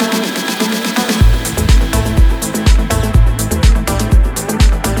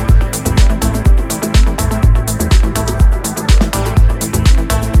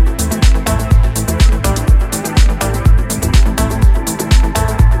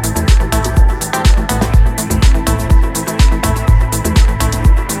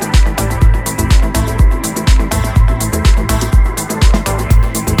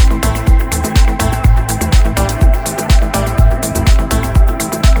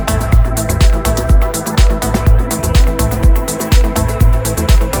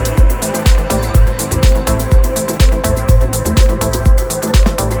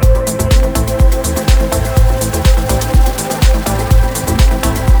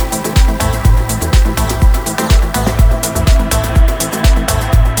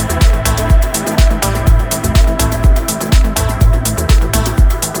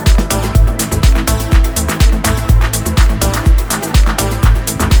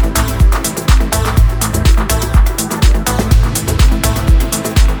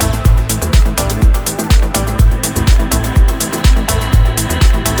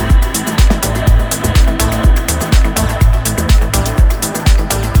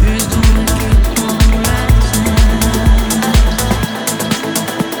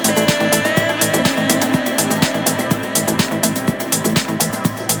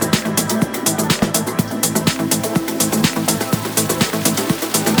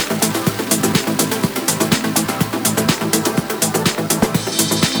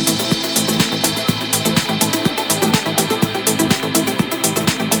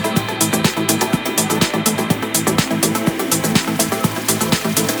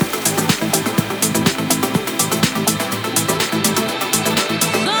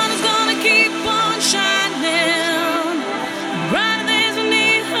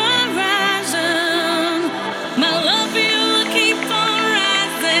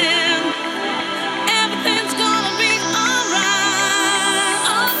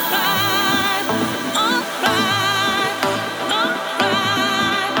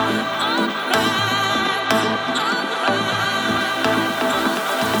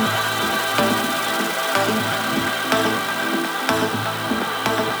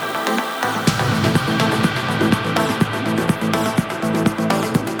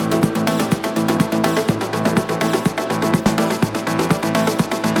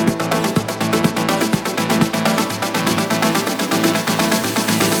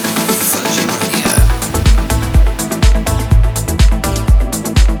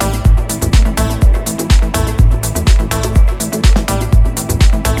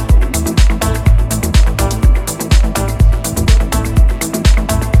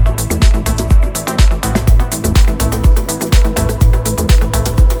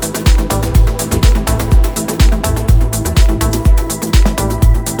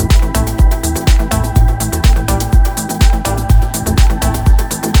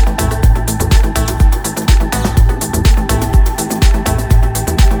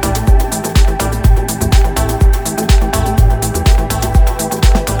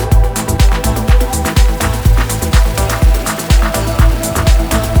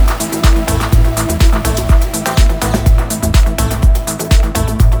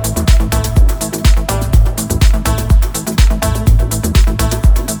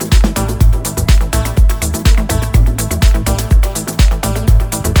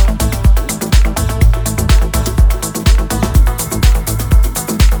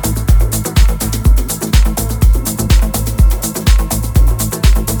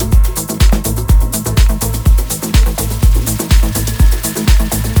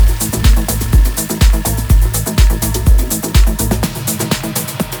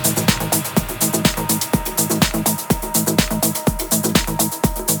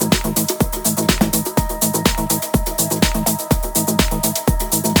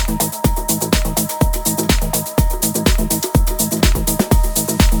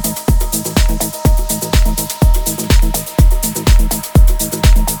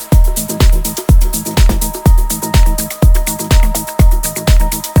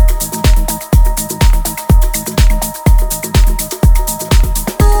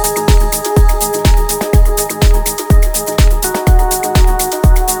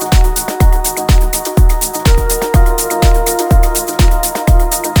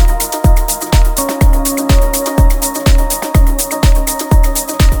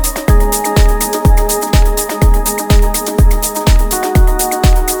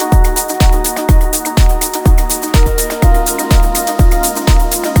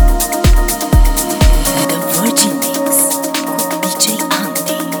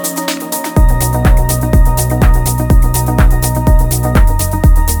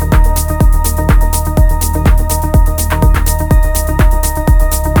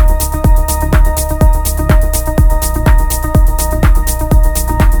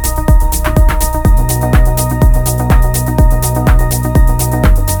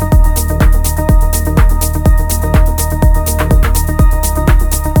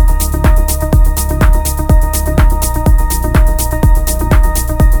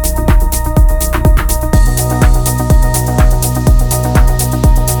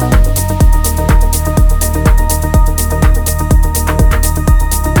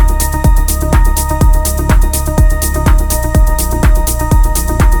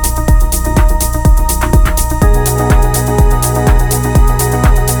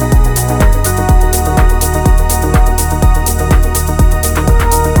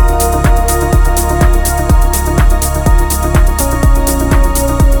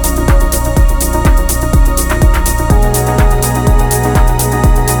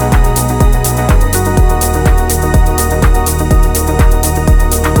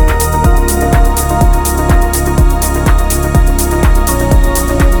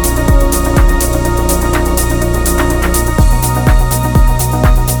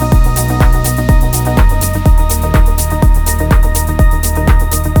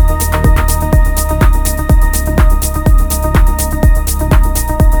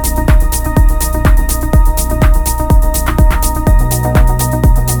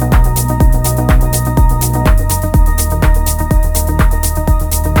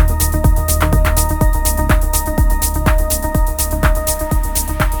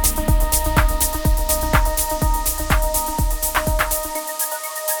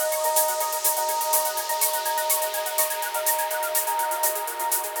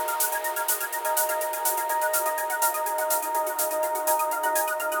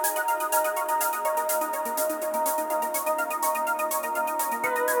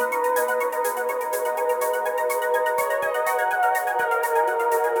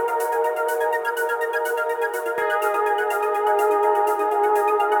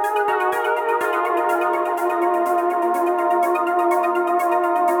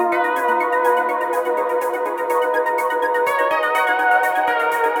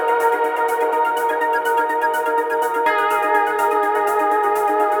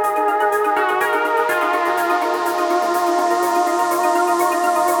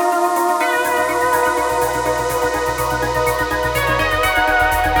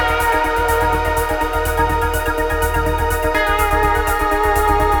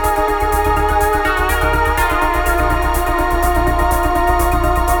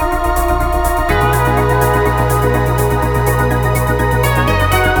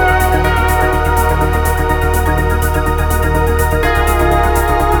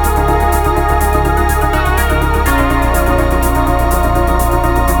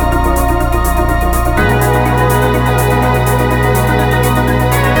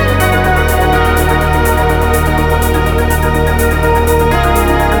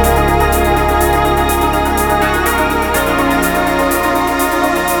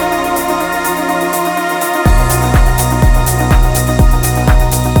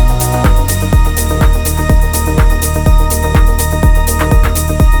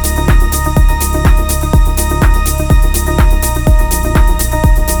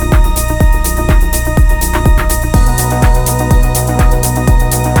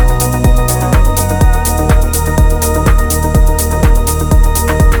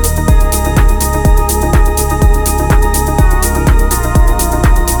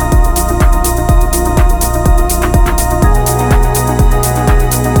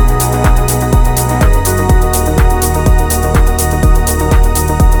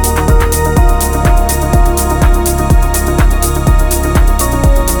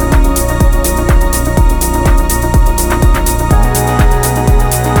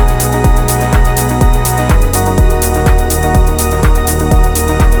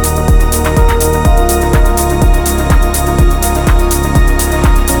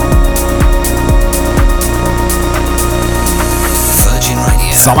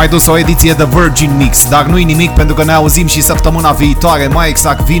 S-a mai dus o ediție de Virgin Mix, dar nu-i nimic pentru că ne auzim și săptămâna viitoare, mai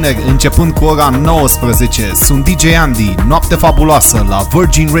exact vineri, începând cu ora 19. Sunt DJ Andy, noapte fabuloasă la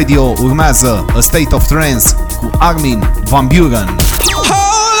Virgin Radio, urmează A State of Trance cu Armin van Buuren.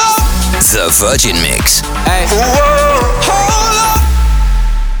 The Virgin Mix. Hey.